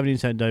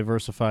mid-70s had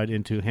diversified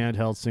into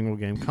handheld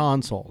single-game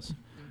consoles.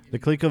 The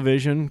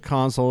ColecoVision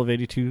console of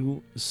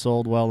 82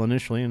 sold well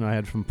initially, and I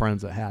had some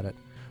friends that had it,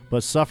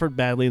 but suffered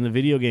badly in the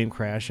video game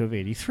crash of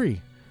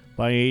 83.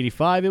 By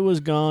 85, it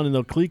was gone, and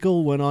though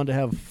Coleco went on to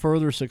have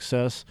further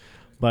success,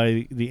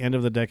 by the end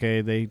of the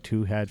decade, they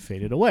too had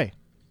faded away.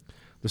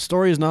 The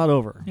story is not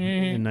over.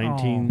 In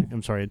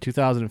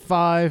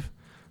 2005,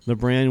 the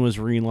brand was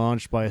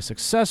relaunched by a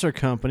successor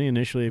company.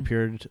 Initially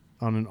appeared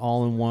on an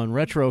all-in-one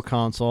retro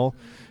console,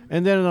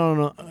 and then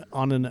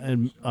on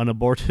an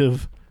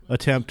abortive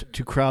attempt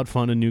to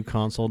crowdfund a new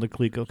console, the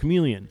Coleco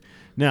Chameleon.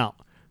 Now,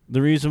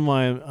 the reason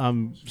why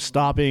I'm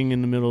stopping in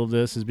the middle of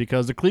this is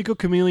because the Coleco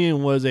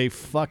Chameleon was a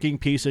fucking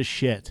piece of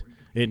shit.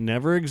 It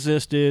never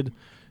existed.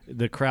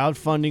 The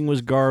crowdfunding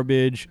was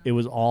garbage. It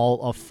was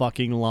all a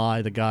fucking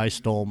lie. The guy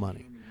stole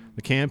money.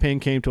 The campaign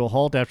came to a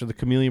halt after the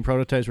Chameleon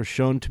prototypes were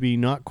shown to be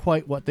not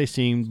quite what they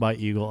seemed by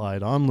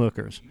eagle-eyed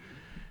onlookers.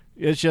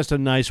 It's just a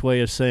nice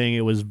way of saying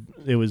it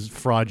was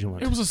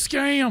fraudulent. It was a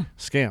scam.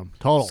 Scam.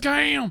 Total.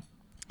 Scam.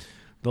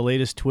 The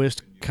latest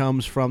twist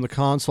comes from the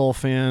console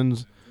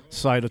fans'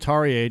 side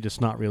Atari Age.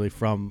 It's not really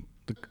from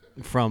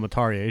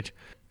Atari Age,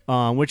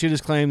 which it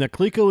is claimed that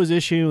Coleco is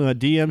issuing a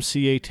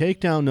DMCA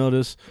takedown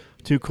notice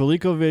to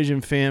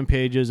ColecoVision fan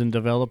pages and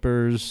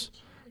developers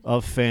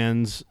of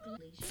fan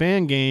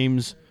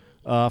games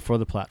for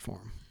the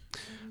platform.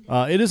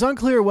 It is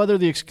unclear whether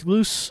the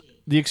excuse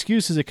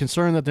is a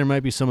concern that there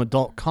might be some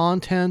adult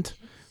content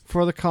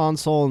for the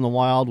console in the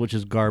wild, which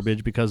is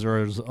garbage because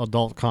there is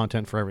adult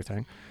content for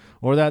everything,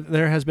 or that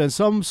there has been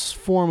some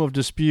form of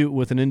dispute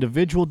with an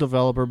individual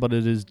developer, but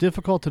it is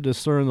difficult to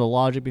discern the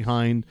logic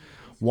behind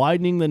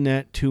widening the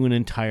net to an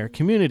entire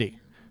community.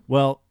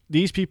 Well,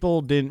 these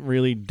people didn't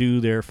really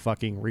do their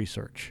fucking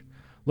research.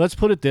 Let's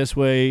put it this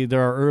way.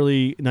 There are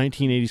early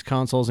 1980s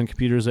consoles and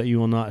computers that you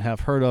will not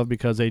have heard of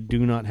because they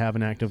do not have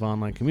an active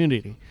online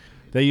community.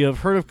 That you have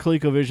heard of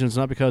ColecoVision is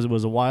not because it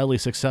was a wildly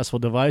successful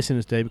device in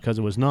its day, because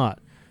it was not.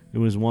 It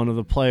was one of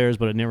the players,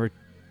 but it never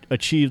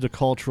achieved the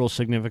cultural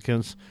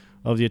significance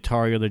of the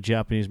Atari or the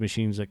Japanese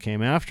machines that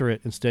came after it.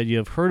 Instead, you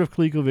have heard of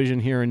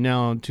ColecoVision here and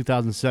now in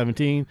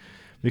 2017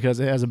 because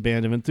it has a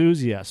band of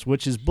enthusiasts,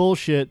 which is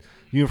bullshit.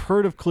 You've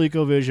heard of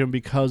ColecoVision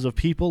because of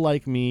people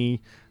like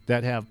me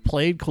that have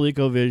played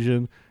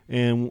ColecoVision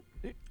and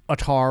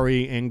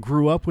Atari and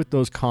grew up with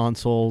those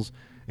consoles,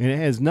 and it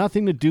has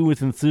nothing to do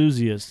with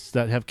enthusiasts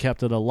that have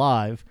kept it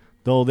alive,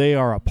 though they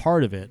are a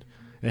part of it.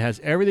 It has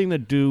everything to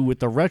do with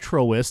the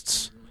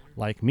retroists,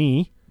 like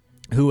me,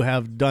 who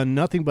have done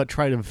nothing but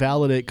try to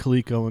validate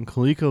Coleco and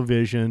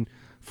ColecoVision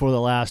for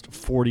the last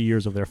 40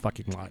 years of their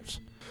fucking lives.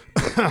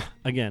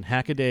 Again,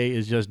 Hackaday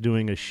is just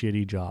doing a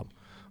shitty job.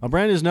 A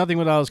brand is nothing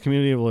without its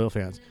community of loyal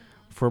fans.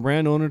 For a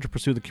brand owner to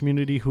pursue the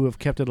community who have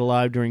kept it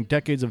alive during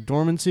decades of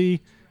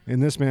dormancy, in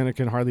this manner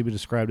can hardly be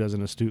described as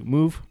an astute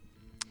move.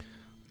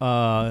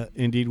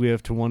 Indeed, we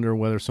have to wonder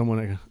whether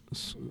somewhere a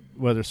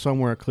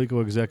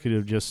Coleco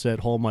executive just said,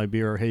 "Hold my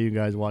beer," or, "Hey, you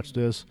guys, watch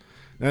this."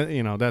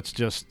 That's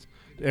just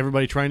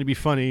everybody trying to be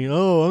funny.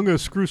 Oh, I'm going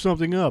to screw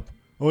something up.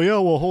 Oh, yeah,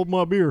 well, hold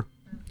my beer.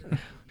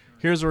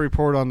 Here's a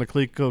report on the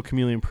Coleco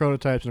Chameleon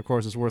prototypes, and of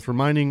course, it's worth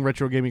reminding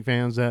retro gaming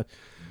fans that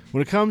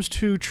when it comes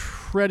to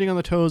treading on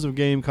the toes of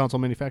game console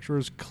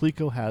manufacturers,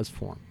 Coleco has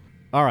form.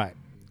 All right.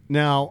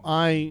 Now,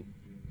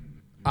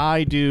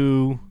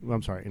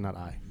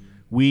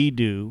 we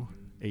do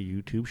a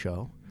YouTube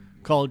show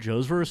called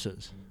Joe's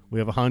Versus. We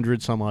have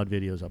 100 some odd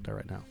videos up there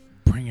right now.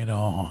 Bring it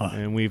on.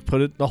 And we've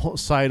put the whole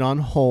site on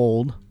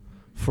hold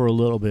for a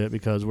little bit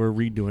because we're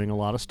redoing a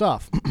lot of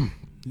stuff.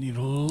 Need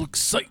a little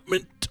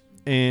excitement.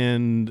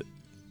 And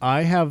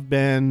I have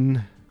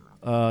been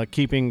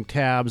keeping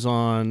tabs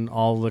on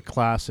all the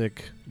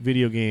classic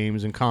video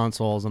games and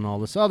consoles and all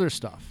this other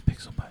stuff.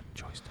 Pixel button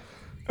joystick.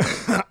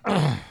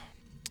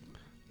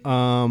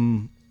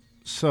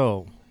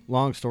 So,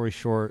 long story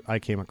short, I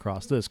came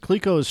across this.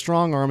 Coleco is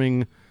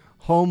strong-arming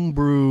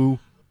homebrew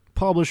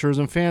publishers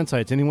and fan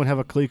sites. Anyone have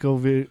a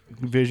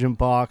ColecoVision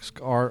box,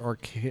 art, or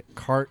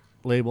cart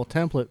label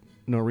template?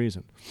 No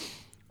reason.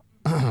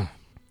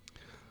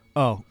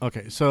 Oh,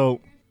 okay.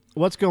 So,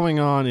 what's going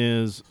on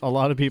is a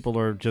lot of people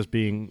are just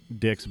being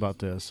dicks about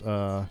this.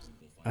 I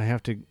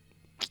have to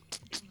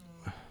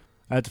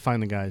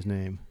find the guy's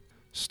name.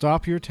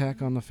 Stop your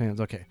attack on the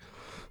fans. Okay.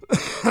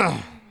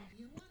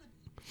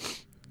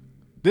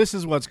 This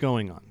is what's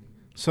going on.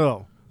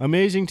 So,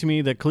 amazing to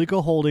me that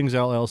Coleco Holdings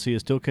LLC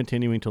is still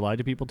continuing to lie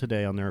to people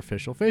today on their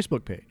official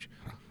Facebook page.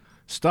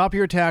 Stop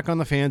your attack on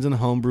the fans in the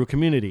homebrew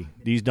community.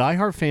 These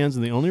diehard fans are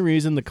the only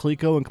reason the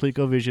Coleco and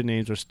ColecoVision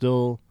names are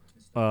still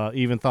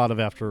even thought of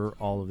after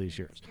all of these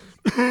years.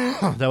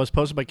 That was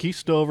posted by Keith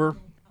Stover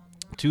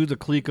to the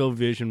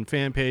ColecoVision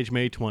fan page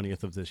May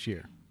 20th of this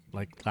year,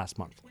 like last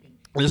month.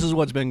 This is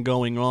what's been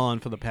going on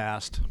for the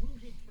past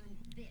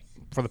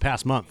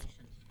month.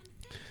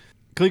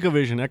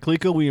 ColecoVision. At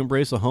Coleco, we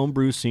embrace the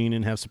homebrew scene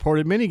and have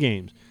supported many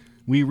games.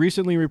 We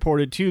recently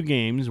reported 2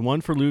 games,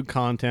 one for lewd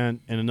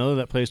content and another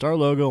that placed our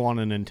logo on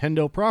a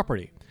Nintendo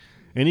property.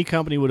 Any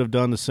company would have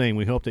done the same.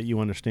 We hope that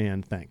you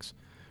understand. Thanks.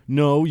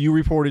 No, you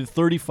reported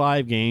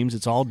 35 games.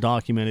 It's all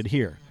documented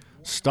here.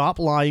 Stop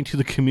lying to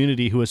the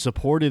community who has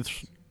supported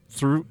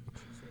through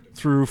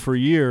for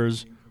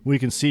years. We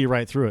can see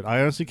right through it. I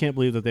honestly can't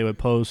believe that they would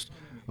post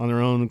on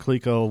their own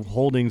Coleco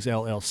Holdings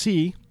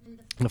LLC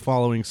the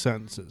following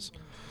sentences.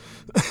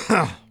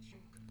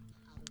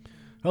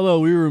 Hello,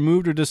 we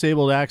removed or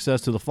disabled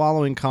access to the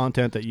following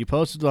content that you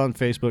posted on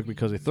Facebook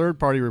because a third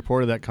party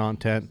reported that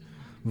content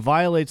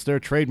violates their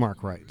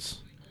trademark rights.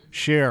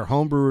 Share.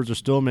 Homebrewers are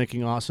still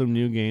making awesome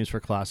new games for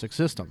classic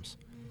systems.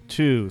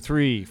 2,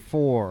 3,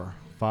 4,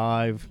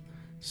 5,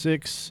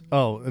 6.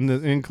 Oh, and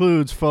it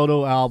includes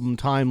photo album,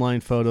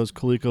 timeline photos,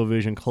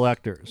 ColecoVision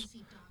collectors.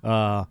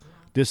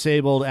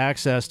 Disabled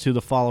access to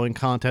the following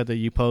content that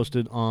you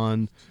posted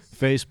on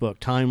Facebook,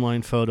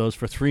 timeline photos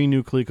for 3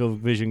 new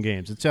ColecoVision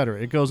games, etc.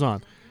 It goes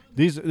on.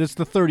 It's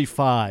the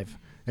 35,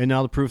 and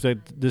now the proof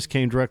that this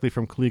came directly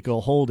from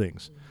Coleco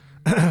Holdings.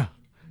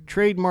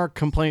 Trademark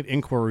complaint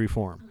inquiry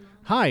form.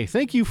 Hi,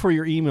 thank you for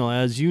your email.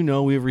 As you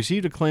know, we have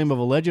received a claim of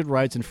alleged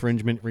rights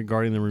infringement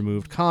regarding the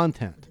removed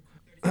content.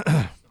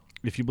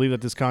 If you believe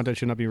that this content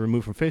should not be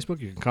removed from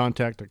Facebook, you can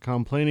contact the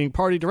complaining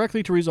party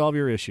directly to resolve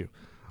your issue.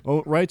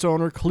 Rights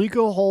owner,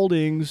 Coleco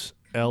Holdings,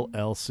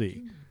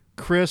 LLC.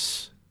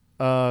 Chris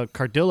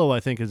Cardillo, I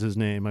think is his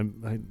name.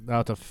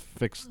 I'll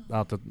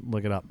have to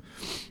look it up.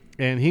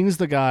 And he's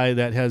the guy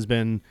that has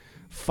been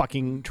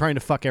trying to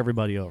fuck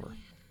everybody over.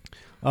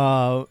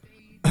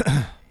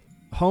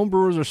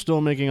 Homebrewers are still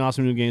making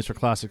awesome new games for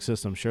classic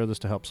systems. Share this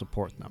to help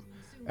support them.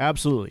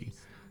 Absolutely.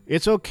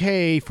 It's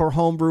okay for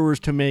homebrewers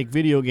to make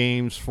video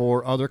games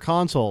for other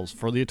consoles,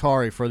 for the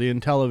Atari, for the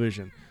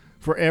Intellivision,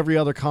 for every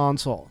other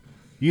console.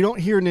 You don't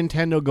hear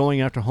Nintendo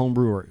going after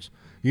homebrewers.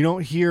 You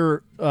don't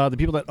hear the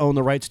people that own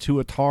the rights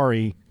to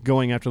Atari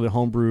going after the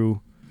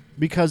homebrew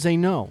because they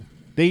know.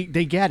 They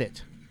get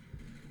it.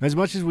 As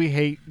much as we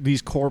hate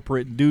these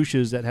corporate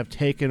douches that have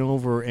taken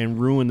over and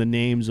ruined the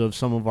names of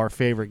some of our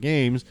favorite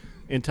games,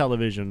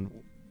 Intellivision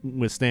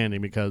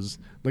withstanding, because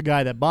the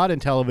guy that bought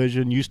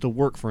Intellivision used to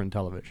work for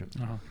Intellivision.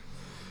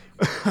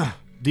 Uh-huh.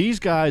 These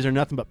guys are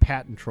nothing but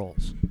patent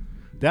trolls.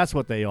 That's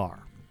what they are.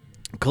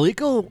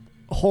 Coleco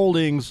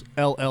Holdings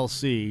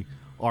LLC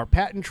are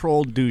patent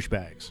troll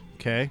douchebags.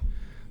 Okay,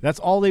 that's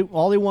all they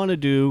want to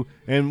do,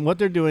 and what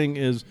they're doing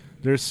is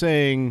they're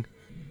saying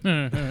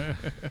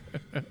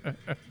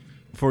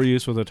for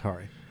use with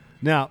Atari.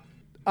 Now,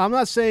 I'm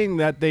not saying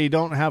that they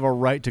don't have a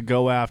right to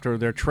go after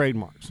their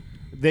trademarks.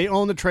 They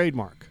own the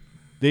trademark.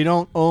 They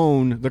don't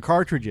own the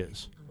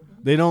cartridges.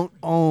 They don't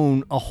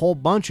own a whole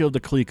bunch of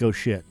the Coleco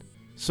shit.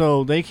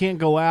 So they can't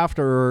go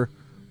after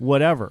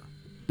whatever.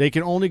 They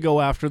can only go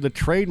after the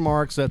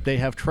trademarks that they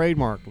have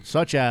trademarked,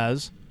 such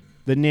as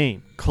the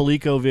name,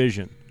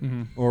 ColecoVision,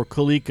 or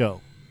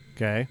Coleco,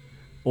 okay?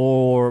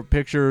 Or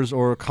pictures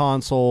or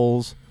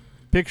consoles,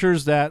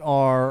 pictures that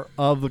are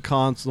of the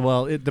console.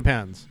 Well, it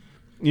depends.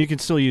 You can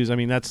still use,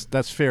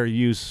 that's fair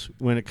use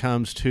when it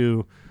comes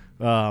to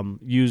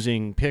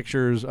using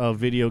pictures of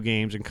video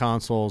games and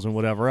consoles and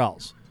whatever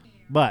else.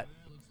 But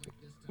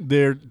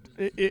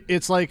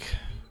it's like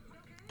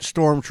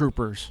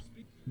stormtroopers,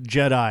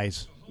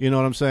 Jedis. You know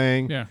what I'm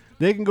saying? Yeah.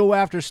 They can go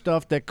after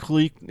stuff that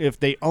if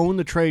they own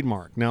the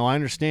trademark. Now, I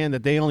understand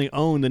that they only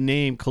own the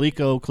name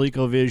Coleco,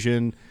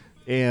 ColecoVision,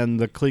 and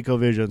the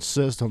ColecoVision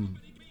system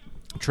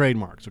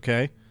trademarks,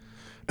 okay?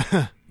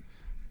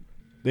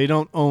 They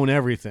don't own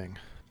everything.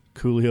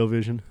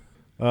 ColecoVision.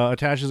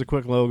 Attaches a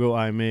quick logo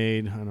I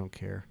made. I don't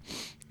care.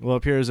 Well, it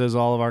appears as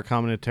all of our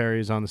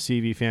commentaries on the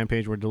CV fan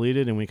page were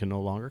deleted and we can no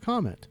longer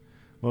comment.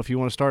 Well, if you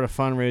want to start a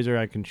fundraiser,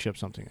 I can ship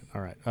something in.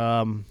 All right.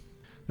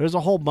 There's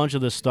a whole bunch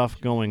of this stuff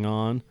going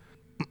on.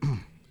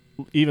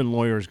 Even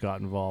lawyers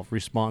got involved.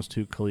 Response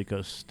to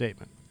Coleco's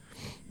statement.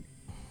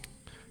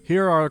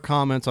 Here are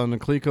comments on the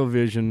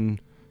ColecoVision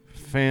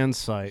fan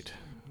site.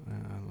 I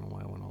don't know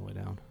why I went all the way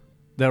down.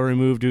 That were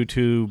removed due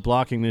to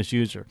blocking this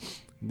user.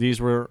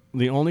 These were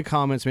the only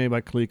comments made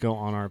by Coleco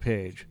on our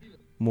page.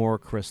 More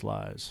Chris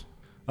lies.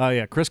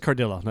 Chris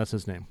Cardillo. That's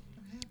his name.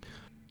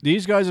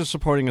 These guys are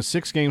supporting a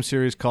 6-game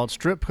series called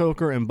Strip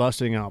Poker and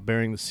Busting Out,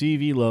 bearing the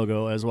CV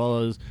logo, as well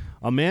as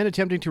a man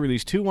attempting to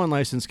release 2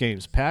 unlicensed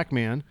games,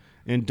 Pac-Man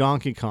and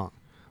Donkey Kong,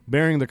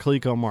 bearing the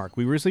Coleco mark.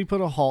 We recently put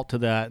a halt to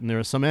that, and there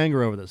is some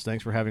anger over this.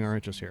 Thanks for having our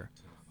interest here.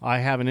 I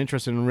have an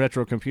interest in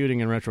retro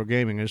computing and retro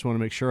gaming. I just want to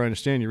make sure I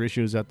understand your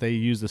issue is that they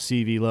use the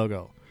CV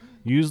logo.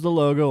 Use the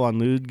logo on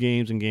lewd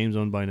games and games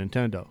owned by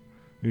Nintendo.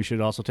 You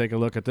should also take a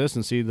look at this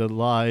and see the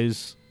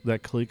lies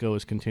that Coleco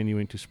is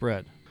continuing to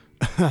spread.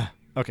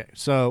 Okay,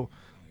 so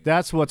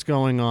that's what's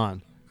going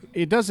on.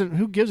 It doesn't...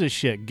 Who gives a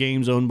shit?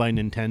 Games owned by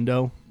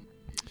Nintendo?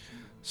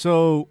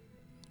 So,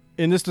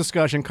 in this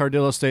discussion,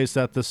 Cardillo states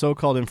that the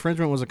so-called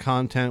infringement was a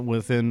content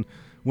within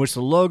which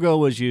the logo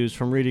was used.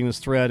 From reading this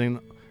thread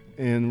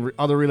and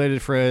other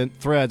related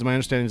threads, my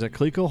understanding is that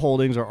Coleco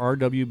Holdings, or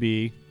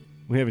RWB...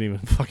 We haven't even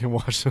fucking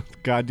watched a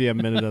goddamn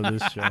minute of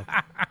this show.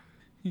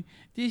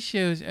 This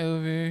show's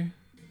over.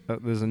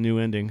 There's a new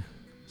ending.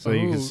 So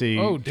you can see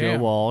Joe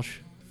damn. Walsh.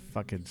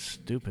 Fucking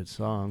stupid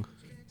song.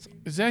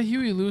 Is that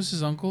Huey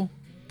Lewis's uncle?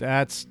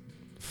 That's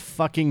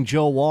fucking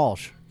Joe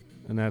Walsh.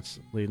 And that's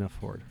Lita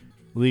Ford.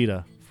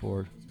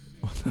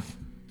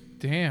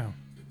 Damn.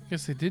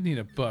 Guess they did need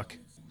a buck.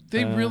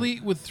 They really,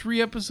 with 3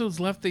 episodes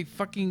left, they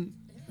fucking...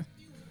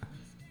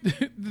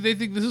 Did they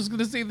think this was going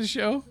to save the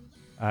show?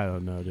 I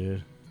don't know,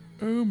 dude.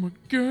 Oh my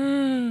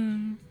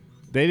god.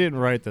 They didn't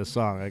write this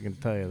song, I can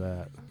tell you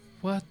that.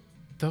 What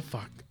the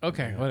fuck?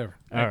 Okay, whatever.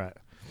 All right.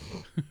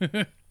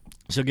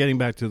 So getting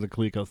back to the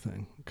Coleco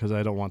thing, because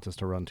I don't want this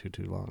to run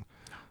too long.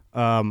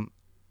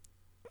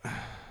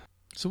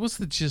 So what's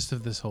the gist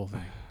of this whole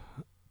thing?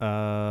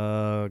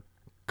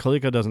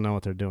 Coleco doesn't know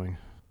what they're doing.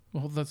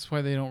 Well, that's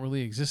why they don't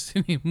really exist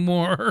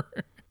anymore.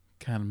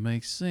 Kind of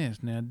makes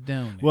sense now,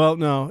 don't it? Well,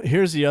 no.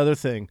 Here's the other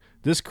thing.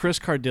 This Chris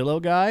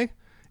Cardillo guy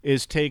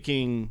is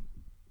taking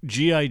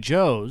G.I.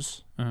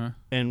 Joes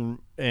and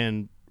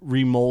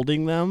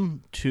remolding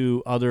them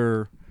to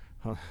other...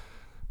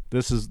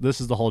 This is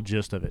the whole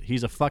gist of it.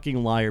 He's a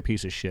fucking liar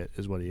piece of shit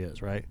is what he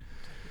is, right?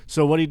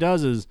 So what he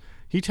does is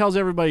he tells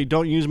everybody,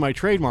 don't use my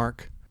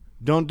trademark.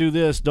 Don't do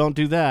this. Don't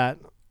do that.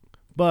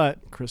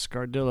 But Chris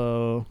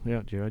Cardillo...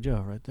 Yeah, G.I.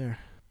 Joe right there.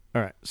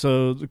 All right,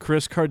 so the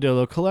Chris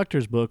Cardillo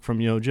collector's book from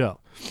Yo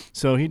Joe.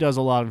 So he does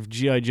a lot of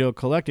G.I. Joe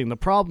collecting. The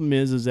problem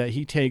is that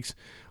he takes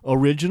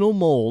original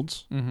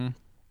molds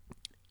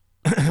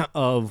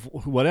of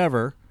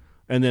whatever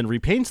and then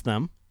repaints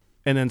them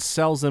and then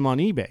sells them on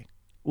eBay.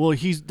 Well,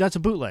 that's a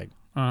bootleg.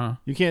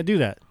 You can't do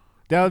that.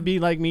 That would be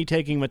like me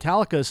taking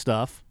Metallica's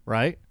stuff,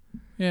 right?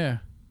 Yeah.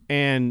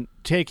 And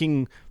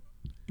taking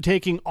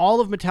all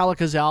of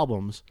Metallica's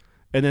albums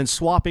and then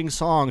swapping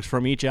songs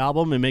from each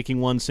album and making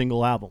one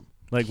single album.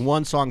 Like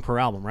one song per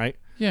album, right?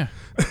 Yeah.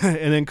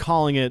 And then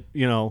calling it,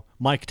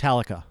 Mike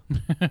Metallica.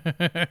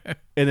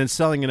 And then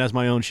selling it as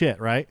my own shit,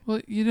 right?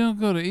 Well, you don't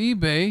go to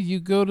eBay. You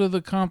go to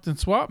the Compton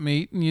Swap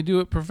Meet and you do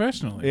it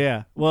professionally.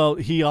 Yeah. Well,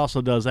 he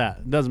also does that.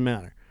 It doesn't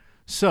matter.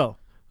 So,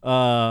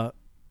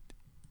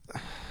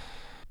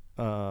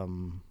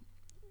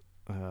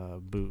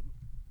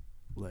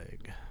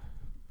 bootleg.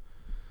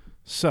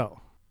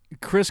 So,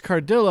 Chris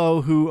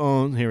Cardillo, who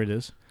owns... Here it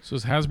is. So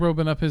has Hasbro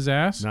been up his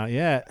ass? Not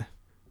yet.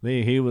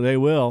 They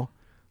will.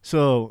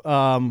 So,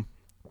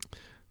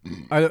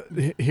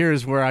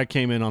 here's where I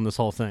came in on this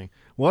whole thing.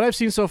 What I've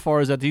seen so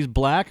far is that these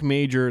black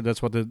major,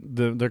 that's what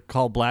they're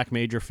called, black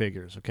major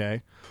figures,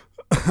 okay,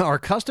 are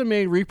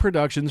custom-made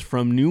reproductions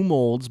from new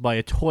molds by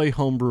a toy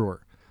home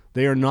brewer.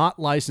 They are not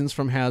licensed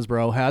from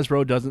Hasbro.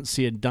 Hasbro doesn't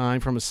see a dime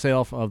from a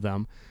sale of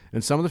them,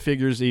 and some of the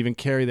figures even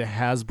carry the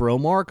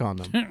Hasbro mark on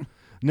them.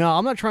 Now,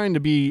 I'm not trying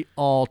to be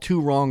all 2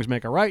 wrongs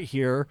make a right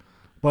here,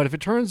 but if it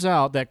turns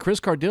out that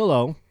Chris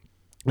Cardillo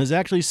is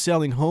actually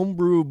selling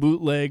homebrew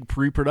bootleg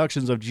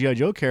reproductions of G.I.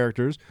 Joe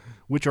characters,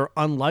 which are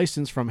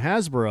unlicensed from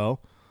Hasbro,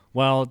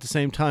 while at the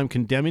same time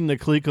condemning the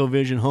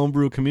ColecoVision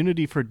homebrew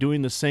community for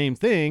doing the same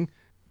thing,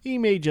 he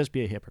may just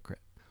be a hypocrite.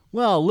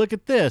 Well, look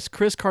at this.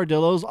 Chris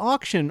Cardillo's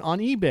auction on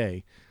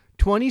eBay.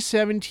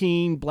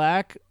 2017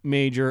 Black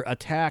Major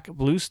Attack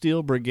Blue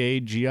Steel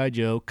Brigade G.I.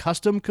 Joe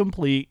Custom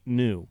Complete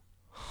New.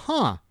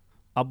 Huh.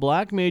 A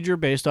Black Major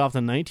based off the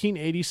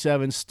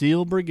 1987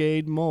 Steel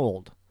Brigade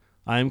mold.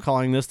 I am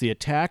calling this the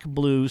Attack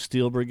Blue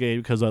Steel Brigade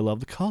because I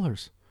love the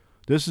colors.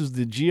 This is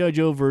the G.I.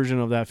 Joe version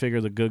of that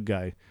figure, the good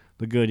guy.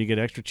 The good, you get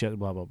extra chest,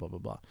 blah, blah, blah, blah,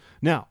 blah.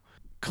 Now,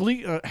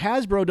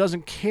 Hasbro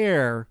doesn't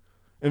care.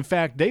 In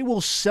fact, they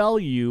will sell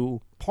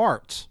you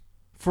parts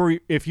for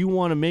if you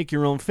want to make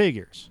your own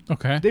figures.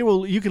 Okay.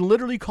 You can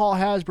literally call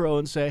Hasbro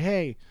and say,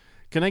 hey,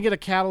 can I get a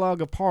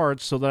catalog of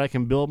parts so that I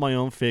can build my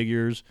own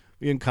figures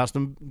and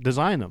custom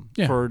design them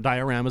for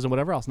dioramas and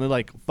whatever else? And they're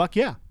like, fuck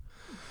yeah.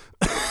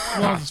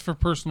 Well, it's for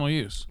personal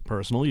use.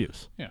 Personal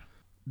use. Yeah.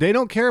 They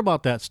don't care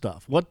about that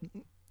stuff.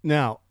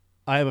 Now,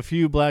 I have a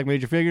few Black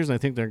Major figures, and I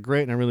think they're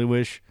great, and I really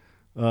wish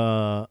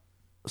someone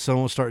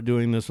will start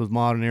doing this with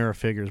modern era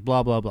figures,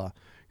 blah, blah, blah.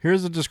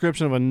 Here's a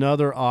description of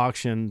another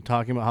auction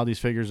talking about how these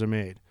figures are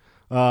made.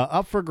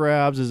 Up for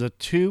grabs is a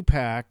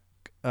 2-pack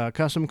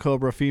custom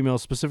Cobra female,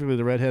 specifically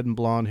the redhead and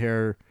blonde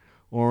hair,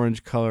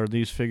 orange color.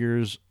 These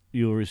figures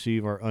you'll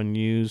receive are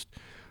unused.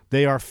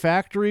 They are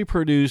factory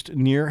produced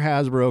near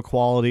Hasbro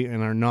quality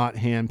and are not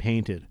hand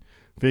painted.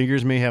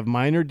 Figures may have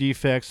minor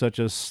defects such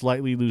as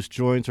slightly loose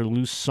joints or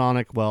loose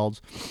sonic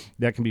welds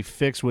that can be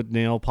fixed with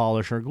nail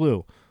polish or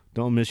glue.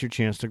 Don't miss your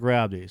chance to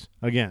grab these.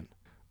 Again,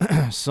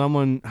 how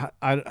someone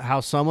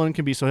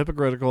can be so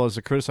hypocritical as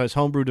to criticize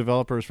homebrew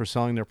developers for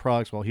selling their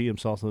products while he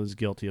himself is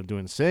guilty of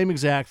doing the same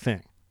exact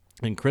thing.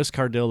 And Chris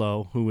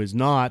Cardillo, who is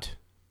not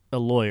a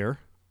lawyer.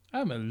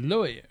 I'm a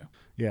lawyer.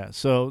 Yeah,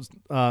 so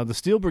the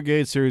Steel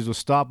Brigade series was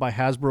stopped by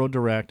Hasbro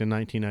Direct in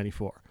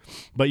 1994.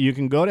 But you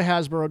can go to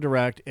Hasbro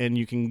Direct and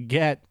you can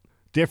get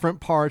different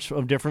parts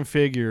of different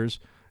figures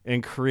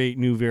and create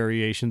new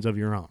variations of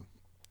your own.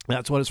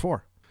 That's what it's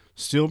for.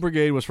 Steel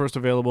Brigade was first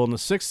available in the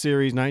 6th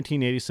series,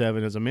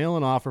 1987, as a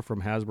mail-in offer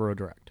from Hasbro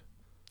Direct.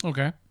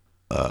 Okay.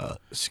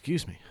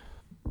 Excuse me.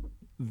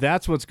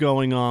 That's what's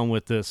going on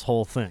with this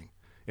whole thing.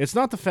 It's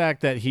not the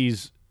fact that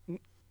he's...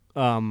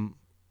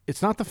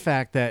 it's not the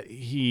fact that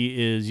he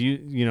is,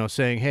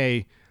 saying,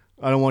 hey,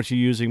 I don't want you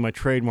using my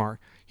trademark.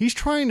 He's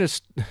trying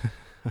to...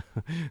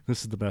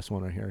 This is the best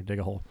one right here. Dig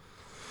a hole.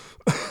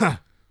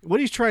 What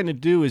he's trying to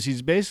do is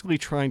he's basically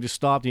trying to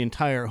stop the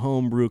entire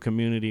homebrew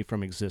community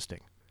from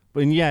existing.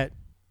 And yet,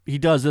 he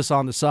does this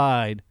on the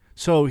side.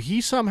 So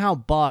he somehow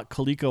bought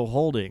Coleco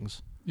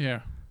Holdings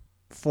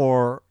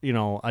for,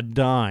 a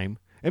dime.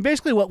 And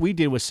basically what we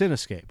did was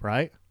Cinescape,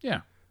 right?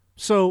 Yeah.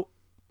 So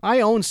I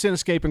own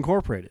Cinescape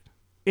Incorporated.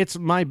 It's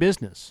my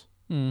business.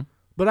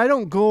 But I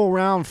don't go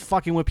around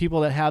fucking with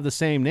people that have the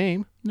same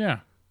name. Yeah.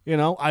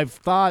 I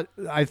thought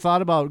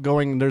about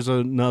going, there's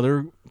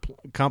another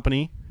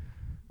company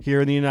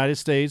here in the United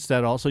States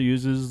that also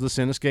uses the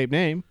Cinescape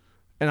name.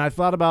 And I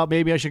thought about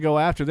maybe I should go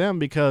after them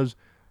because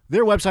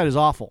their website is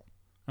awful.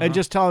 And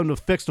just tell them to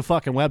fix the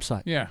fucking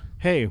website. Yeah.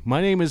 Hey,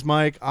 my name is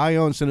Mike. I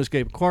own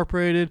Cinescape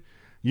Incorporated.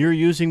 You're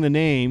using the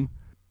name.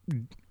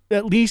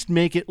 At least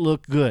make it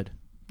look good.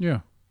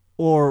 Yeah.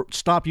 Or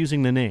stop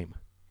using the name.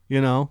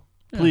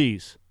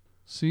 Please.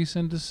 Cease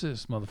and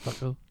desist,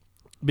 motherfucker.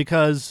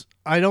 Because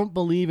I don't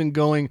believe in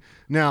going.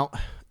 Now,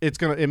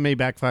 it may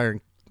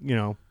backfire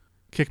and,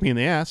 kick me in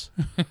the ass.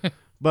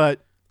 But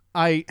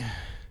I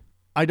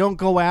don't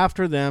go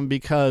after them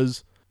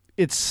because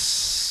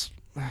it's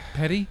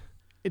petty.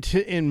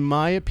 In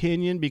my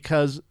opinion,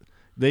 because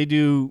they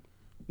do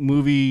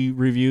movie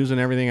reviews and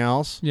everything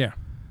else. Yeah.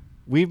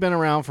 We've been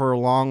around for a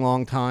long,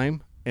 long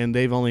time, and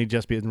they've only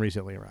just been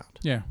recently around.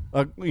 Yeah.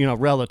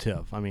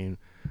 Relative. I mean,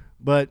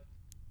 but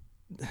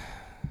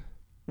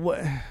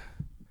what?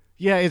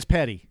 Yeah, it's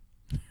petty.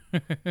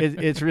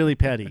 It's really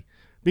petty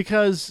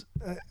because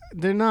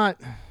they're not.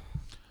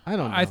 I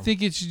don't know. I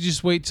think it should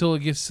just wait till it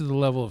gets to the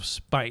level of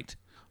spite.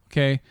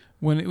 Okay,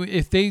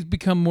 if they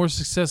become more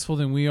successful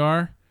than we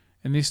are,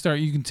 and they start,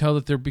 you can tell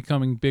that they're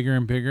becoming bigger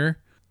and bigger.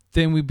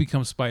 Then we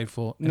become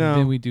spiteful, and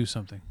then we do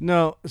something.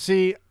 No,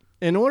 see,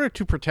 in order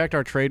to protect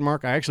our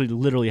trademark, I actually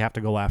literally have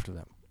to go after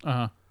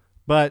them.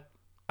 But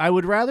I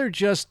would rather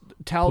just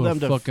tell them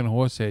to fucking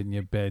horse head in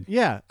your bed.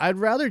 Yeah, I'd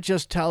rather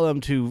just tell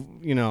them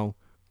to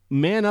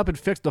man up and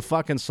fix the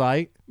fucking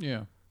site.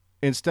 Yeah.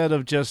 Instead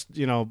of just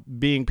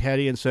being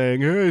petty and saying,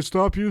 hey,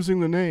 stop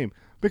using the name,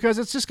 because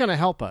it's just going to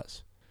help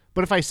us.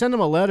 But if I send them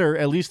a letter,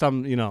 at least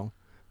I'm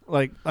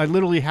I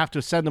literally have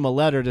to send them a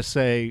letter to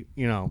say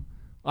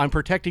I'm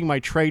protecting my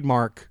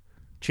trademark.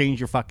 Change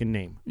your fucking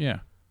name. Yeah.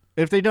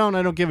 If they don't,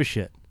 I don't give a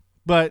shit.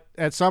 But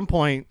at some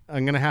point,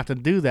 I'm going to have to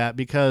do that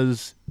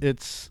because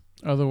it's...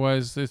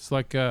 Otherwise, it's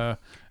like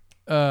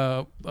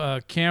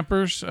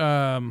campers.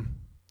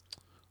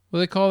 What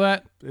do they call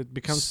that? It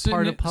becomes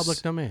part of public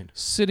domain.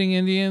 Sitting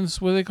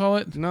Indians, what do they call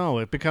it? No,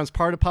 it becomes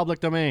part of public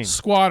domain.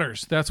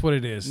 Squatters, that's what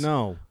it is.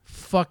 No.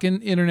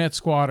 Fucking internet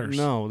squatters.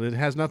 No, it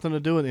has nothing to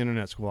do with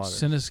internet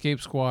squatters. Cinescape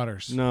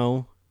squatters.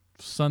 No.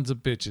 Sons of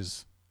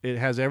bitches. It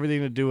has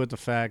everything to do with the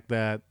fact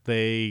that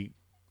they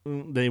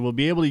will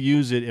be able to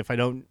use it if I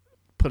don't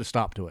put a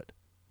stop to it,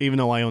 even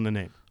though I own the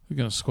name. We're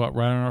going to squat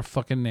right on our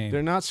fucking name.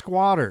 They're not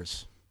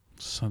squatters.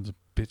 Sons of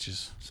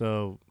bitches.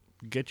 So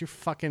get your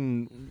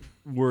fucking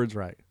words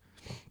right.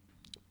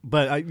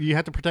 But you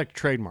have to protect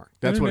trademark.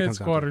 That's internet what it comes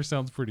squatter down to.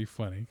 sounds pretty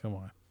funny. Come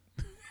on.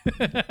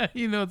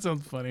 It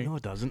sounds funny. No,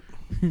 it doesn't.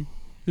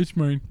 It's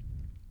mine.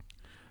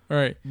 All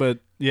right. But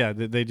yeah,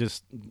 they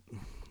just...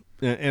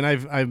 And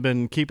I've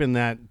been keeping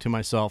that to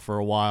myself for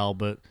a while,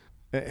 but...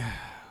 All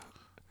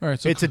right,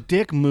 so it's a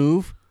dick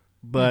move,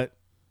 but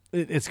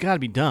it's got to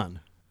be done.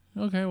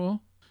 Okay,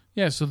 well,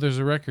 yeah. So there's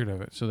a record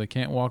of it, so they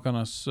can't walk on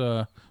us.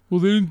 Well,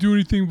 they didn't do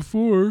anything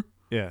before.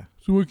 Yeah.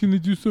 So why can't I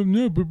do something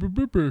now? Brr, brr,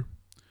 brr, brr.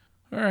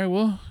 All right,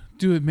 well,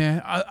 do it,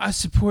 man. I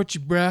support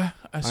you, bruh.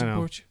 I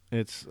support you.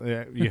 It's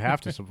you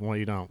have to support. Well,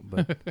 you don't,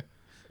 but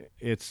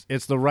it's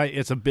the right.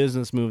 It's a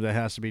business move that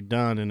has to be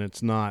done, and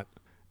it's not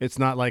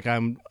like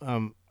I'm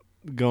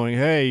going,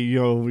 hey,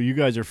 you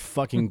guys are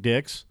fucking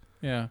dicks.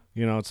 Yeah.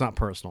 It's not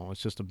personal.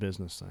 It's just a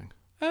business thing.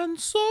 And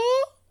so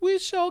we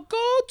shall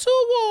go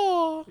to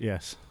war.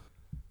 Yes.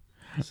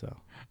 So.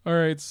 All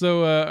right,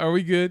 so are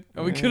we good?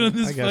 Are we good on I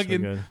this guess we're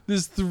good. fucking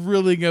this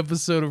thrilling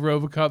episode of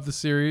RoboCop the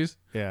series?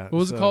 Yeah. What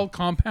was it called?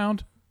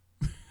 Compound?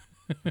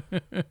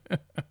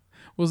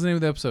 What was the name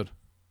of the episode?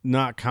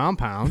 Not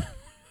Compound.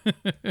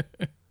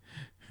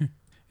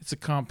 It's a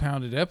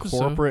compounded episode.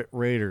 Corporate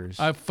Raiders.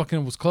 I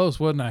fucking was close,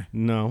 wasn't I?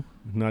 No,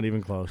 not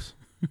even close.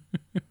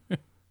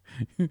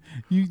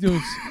 You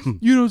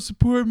don't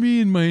support me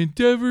in my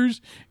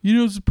endeavors. You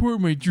don't support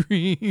my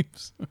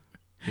dreams.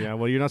 Yeah,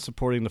 well, you're not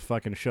supporting the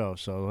fucking show,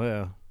 so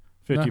yeah,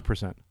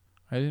 50%.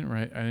 I didn't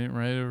write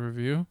a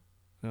review.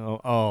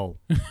 Oh,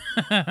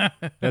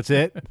 that's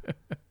it.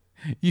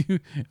 You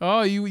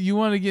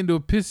want to get into a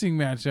pissing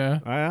match, huh?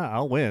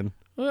 I'll win.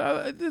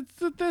 Well,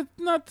 that's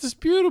not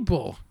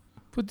disputable.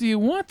 But do you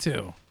want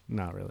to?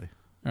 Not really.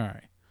 All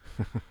right.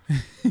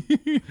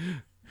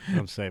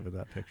 I'm saving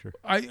that picture.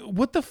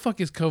 What the fuck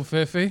is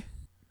Covfefe?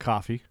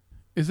 Coffee.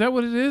 Is that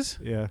what it is?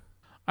 Yeah.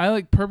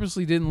 I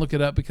purposely didn't look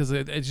it up because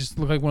it just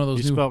looked like one of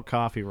those You spelled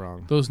coffee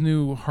wrong. those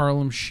new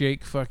Harlem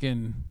Shake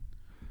fucking,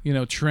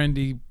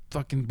 trendy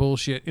fucking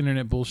bullshit,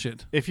 internet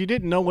bullshit. If you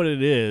didn't know what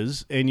it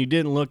is and you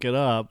didn't look it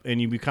up and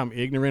you become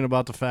ignorant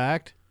about the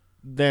fact,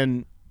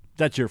 then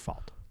that's your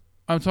fault.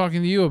 I'm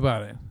talking to you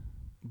about it.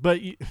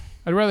 But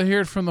I'd rather hear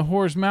it from the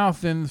whore's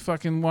mouth than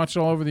fucking watch it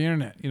all over the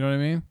internet. You know what I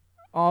mean?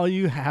 all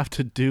you have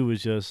to do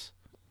is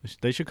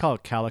they should call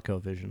it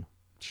CalicoVision.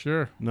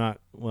 Sure.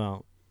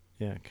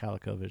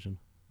 CalicoVision.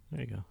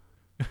 There you go.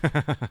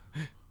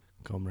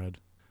 Comrade.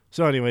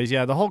 So anyways,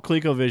 yeah, the whole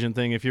ColecoVision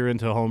thing, if you're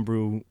into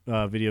homebrew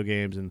video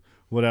games and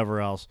whatever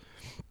else,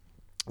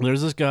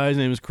 there's this guy, his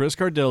name is Chris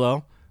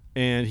Cardillo,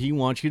 and he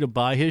wants you to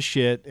buy his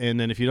shit, and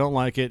then if you don't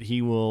like it,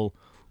 he will,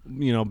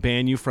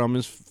 ban you from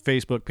his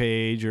Facebook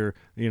page or,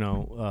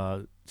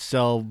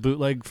 sell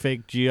bootleg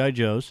fake G.I.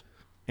 Joes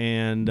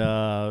and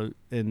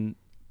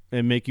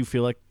make you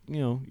feel like,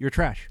 you're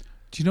trash.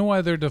 Do you know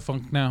why they're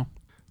defunct now?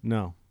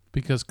 No.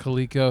 Because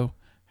Coleco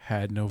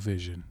had no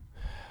vision.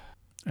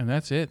 And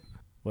that's it.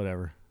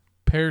 Whatever.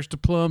 Pears to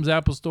plums,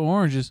 apples to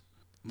oranges.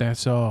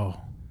 That's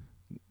all.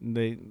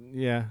 You're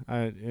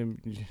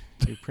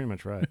pretty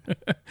much right.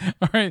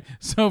 All right.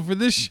 So for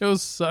this show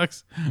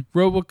sucks,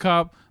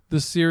 RoboCop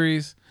the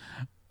series,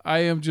 I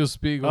am Joe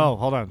Spiegel. Oh,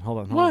 hold on.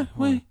 What?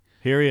 Wait.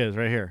 Here he is,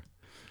 right here.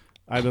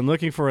 I've been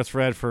looking for a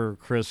thread for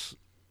Chris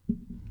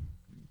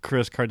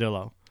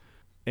Cardillo,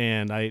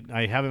 and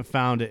I haven't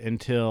found it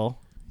until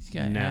He's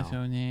got an now.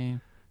 asshole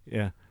name.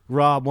 Yeah.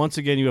 Rob, once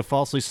again, you have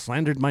falsely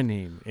slandered my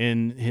name.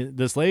 In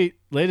this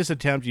latest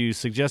attempt, you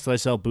suggest that I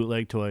sell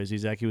bootleg toys.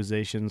 These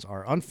accusations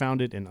are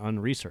unfounded and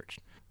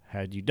unresearched.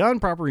 Had you done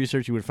proper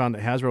research, you would have found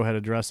that Hasbro had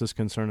addressed this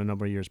concern a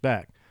number of years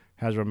back.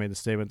 Hasbro made the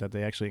statement that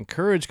they actually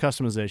encourage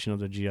customization of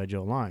the G.I.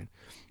 Joe line.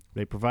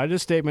 They provided a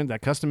statement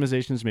that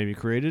customizations may be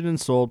created and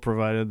sold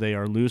provided they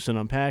are loose and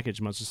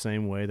unpackaged, much the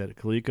same way that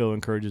Coleco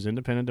encourages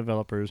independent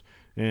developers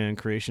and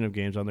creation of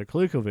games on their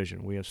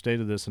ColecoVision. We have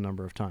stated this a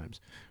number of times.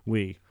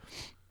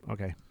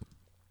 Okay.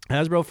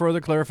 Hasbro further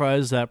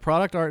clarifies that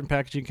product art and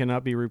packaging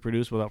cannot be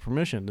reproduced without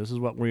permission. This is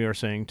what we are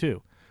saying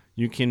too.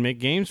 You can make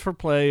games for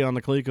play on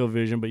the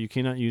ColecoVision, but you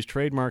cannot use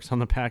trademarks on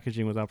the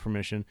packaging without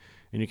permission,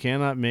 and you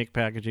cannot make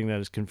packaging that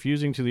is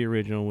confusing to the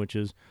original, which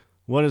is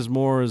what is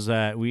more is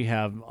that we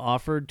have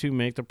offered to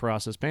make the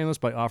process painless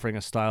by offering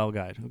a style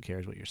guide. Who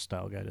cares what your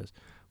style guide is?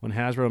 When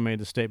Hasbro made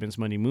the statements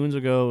many moons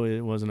ago,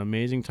 it was an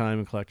amazing time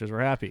and collectors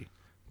were happy.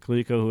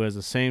 Coleco, who has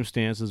the same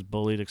stance, is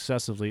bullied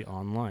excessively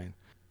online.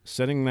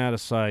 Setting that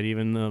aside,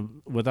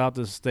 even without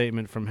this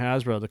statement from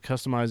Hasbro, the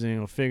customizing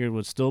of a figure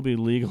would still be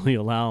legally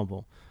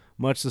allowable,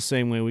 much the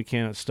same way we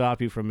cannot stop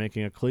you from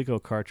making a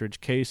Coleco cartridge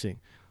casing.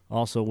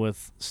 Also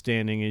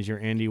withstanding is your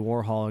Andy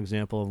Warhol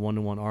example of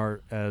one-to-one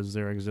art, as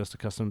there exists a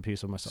custom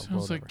piece of myself.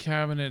 Sounds like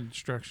cabinet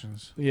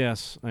instructions.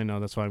 Yes, I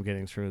know. That's why I'm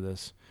getting through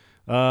this.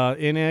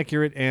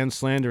 Inaccurate and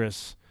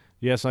slanderous.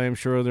 Yes, I am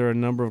sure there are a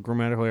number of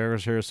grammatical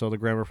errors here, so the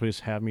grammar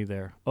police have me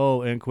there.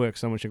 Oh, and quick,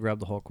 someone should grab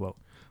the whole quote.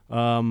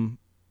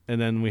 And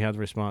then we have the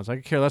response. I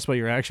could care less about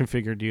your action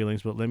figure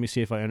dealings, but let me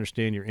see if I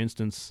understand your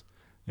instance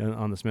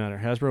on this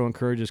matter. Hasbro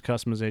encourages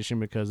customization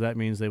because that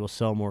means they will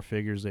sell more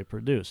figures they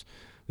produce.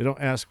 They don't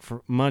ask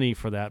for money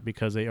for that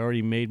because they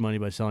already made money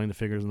by selling the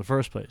figures in the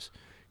first place.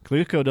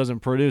 Coleco doesn't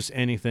produce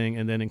anything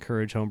and then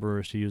encourage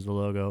homebrewers to use the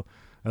logo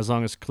as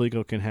long as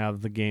Coleco can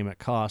have the game at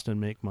cost and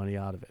make money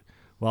out of it,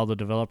 while the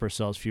developer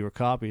sells fewer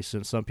copies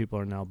since some people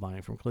are now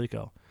buying from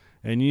Coleco.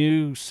 And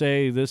you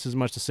say this is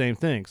much the same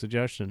thing.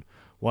 Suggestion.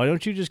 Why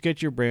don't you just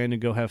get your brand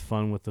and go have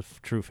fun with the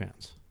true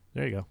fans?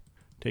 There you go.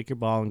 Take your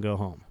ball and go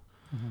home.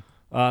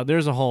 Mm-hmm.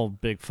 There's a whole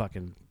big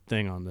fucking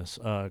thing on this.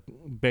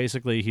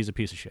 Basically, he's a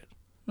piece of shit.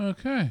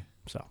 Okay.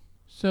 So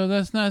So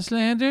that's not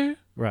slander?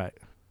 Right.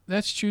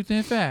 That's truth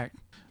and fact.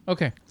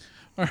 Okay.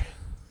 All right.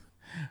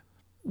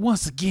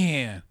 Once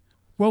again,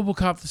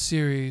 RoboCop the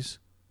series,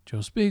 Joe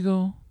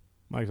Spiegel.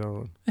 Mike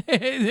Sullivan.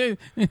 Because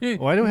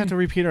Why do we have to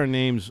repeat our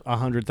names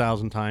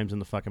 100,000 times in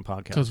the fucking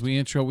podcast? we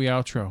intro, we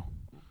outro.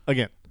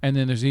 Again, And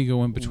then there's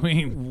ego in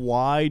between.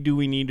 why do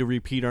we need to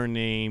repeat our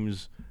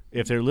names?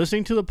 If they're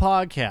listening to the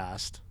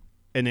podcast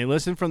and they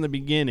listen from the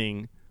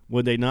beginning,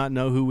 would they not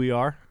know who we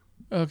are?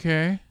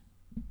 Okay.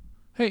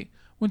 Hey,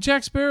 when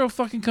Jack Sparrow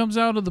fucking comes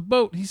out of the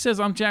boat, he says,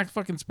 I'm Jack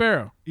fucking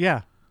Sparrow.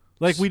 Yeah.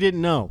 Like we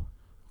didn't know.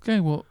 Okay,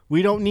 well,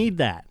 We don't need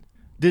that.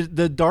 Did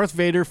the Darth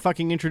Vader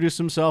fucking introduce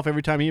himself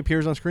every time he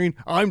appears on screen?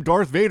 I'm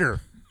Darth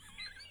Vader.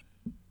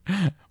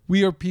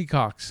 we are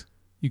peacocks.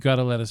 You got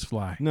to let us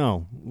fly.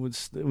 No.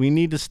 We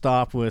need to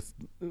stop with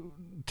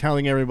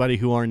telling everybody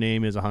who our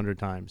name is 100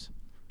 times.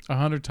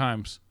 100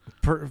 times.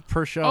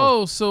 Per show.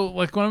 Oh, so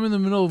like when I'm in the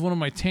middle of one of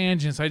my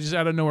tangents, I just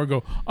out of nowhere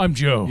go, I'm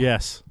Joe.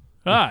 Yes.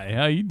 Hi,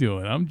 how you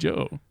doing? I'm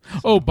Joe.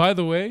 Oh, by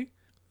the way,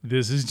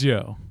 this is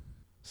Joe.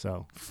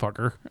 So.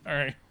 Fucker. All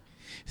right.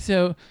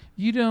 So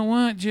you don't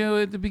want Joe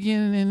at the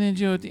beginning and then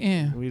Joe at the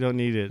end. We don't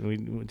need it. We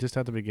just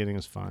at the beginning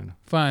is fine.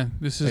 Fine.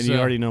 This is. And you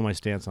already know my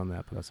stance on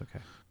that, but that's okay.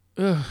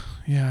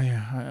 Yeah.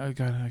 I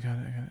got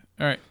it.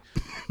 All right.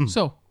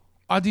 So,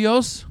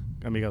 adios.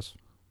 Amigos.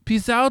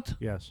 Peace out.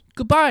 Yes.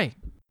 Goodbye.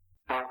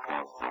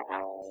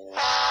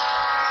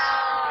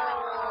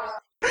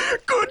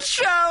 Good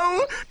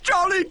show!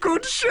 Jolly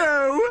good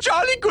show!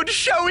 Jolly good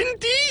show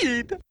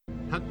indeed!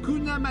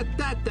 Hakuna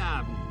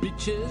Matata,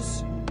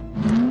 bitches.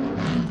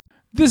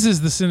 This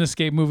is the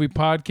Cinescape Movie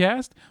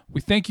Podcast.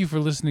 We thank you for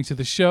listening to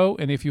the show,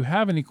 and if you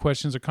have any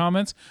questions or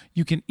comments,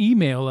 you can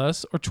email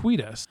us or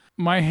tweet us.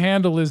 My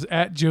handle is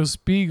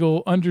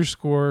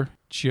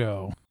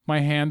 @JoeSpiegel_Joe. My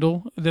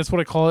handle, that's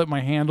what I call it, my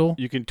handle.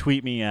 You can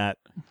tweet me at.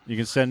 You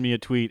can send me a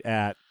tweet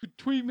at.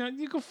 Tweet me,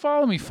 you can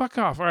follow me, fuck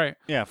off. All right.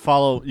 Yeah,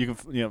 follow. You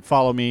can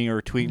follow me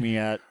or tweet me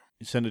at.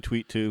 Send a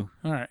tweet to.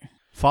 All right.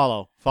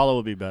 Follow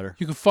would be better.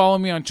 You can follow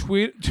me on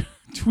Twitter.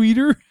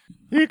 You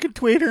can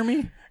tweeter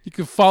me. You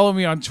can follow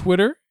me on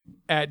Twitter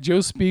at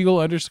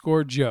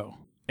 @JoeSpiegel_Joe.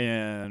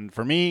 And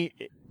for me,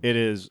 it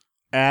is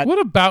at What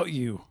about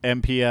you?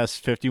 MPS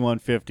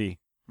 5150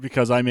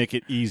 because I make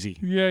it easy.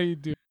 Yeah, you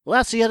do. Well,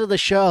 that's the end of the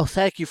show.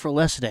 Thank you for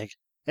listening.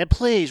 And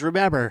please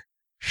remember,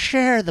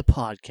 share the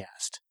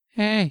podcast.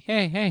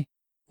 Hey.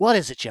 What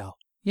is it, Joe?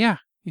 Yeah.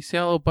 You see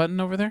that little button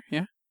over there?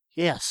 Yeah.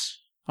 Yes.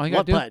 All you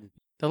What gotta do, button?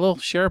 the little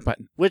share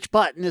button. Which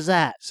button is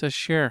that? It says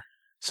share.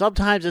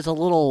 Sometimes it's a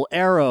little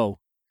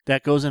arrow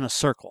that goes in a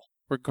circle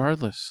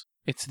Regardless,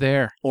 it's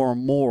there. or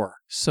more.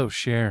 So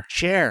share.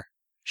 Share.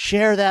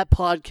 Share that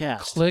podcast.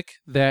 Click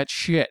that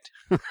shit.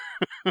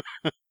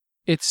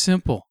 It's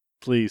simple.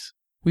 Please.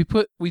 We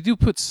do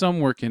put some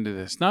work into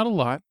this. Not a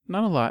lot.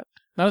 Not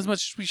as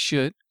much as we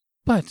should.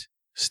 But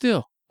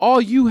still,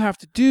 all you have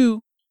to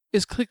do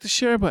is click the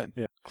share button.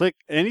 Yeah. Click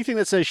anything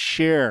that says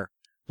share.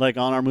 Like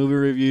on our movie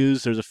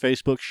reviews, there's a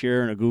Facebook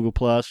share and a Google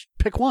Plus.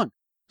 Pick one.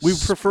 We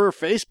prefer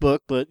Facebook,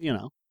 but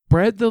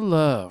Spread the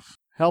love.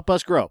 help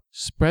us grow.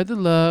 Spread the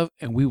love,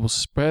 and we will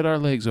spread our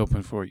legs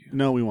open for you.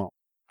 No, we won't.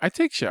 I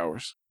take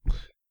showers.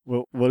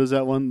 Well, what is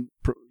that one?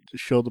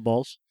 Show the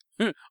balls.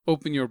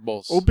 Open your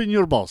balls. Open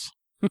your balls.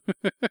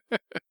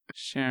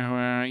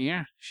 Share,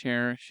 yeah.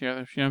 Share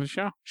the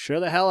show. Share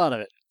the hell out of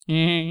it.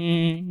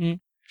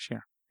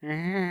 Share.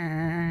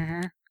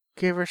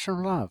 Give her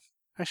some love.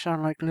 I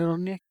sound like little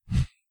Nick.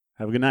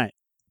 Have a good night.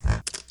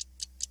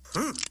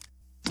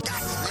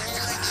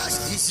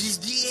 This is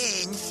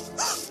the end.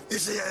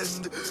 It's the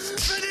end.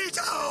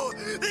 Finito!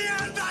 The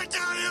end, I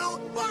tell you!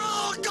 We're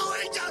all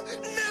going to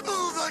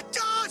nibble the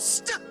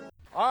dust!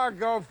 Or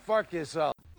go fuck yourself.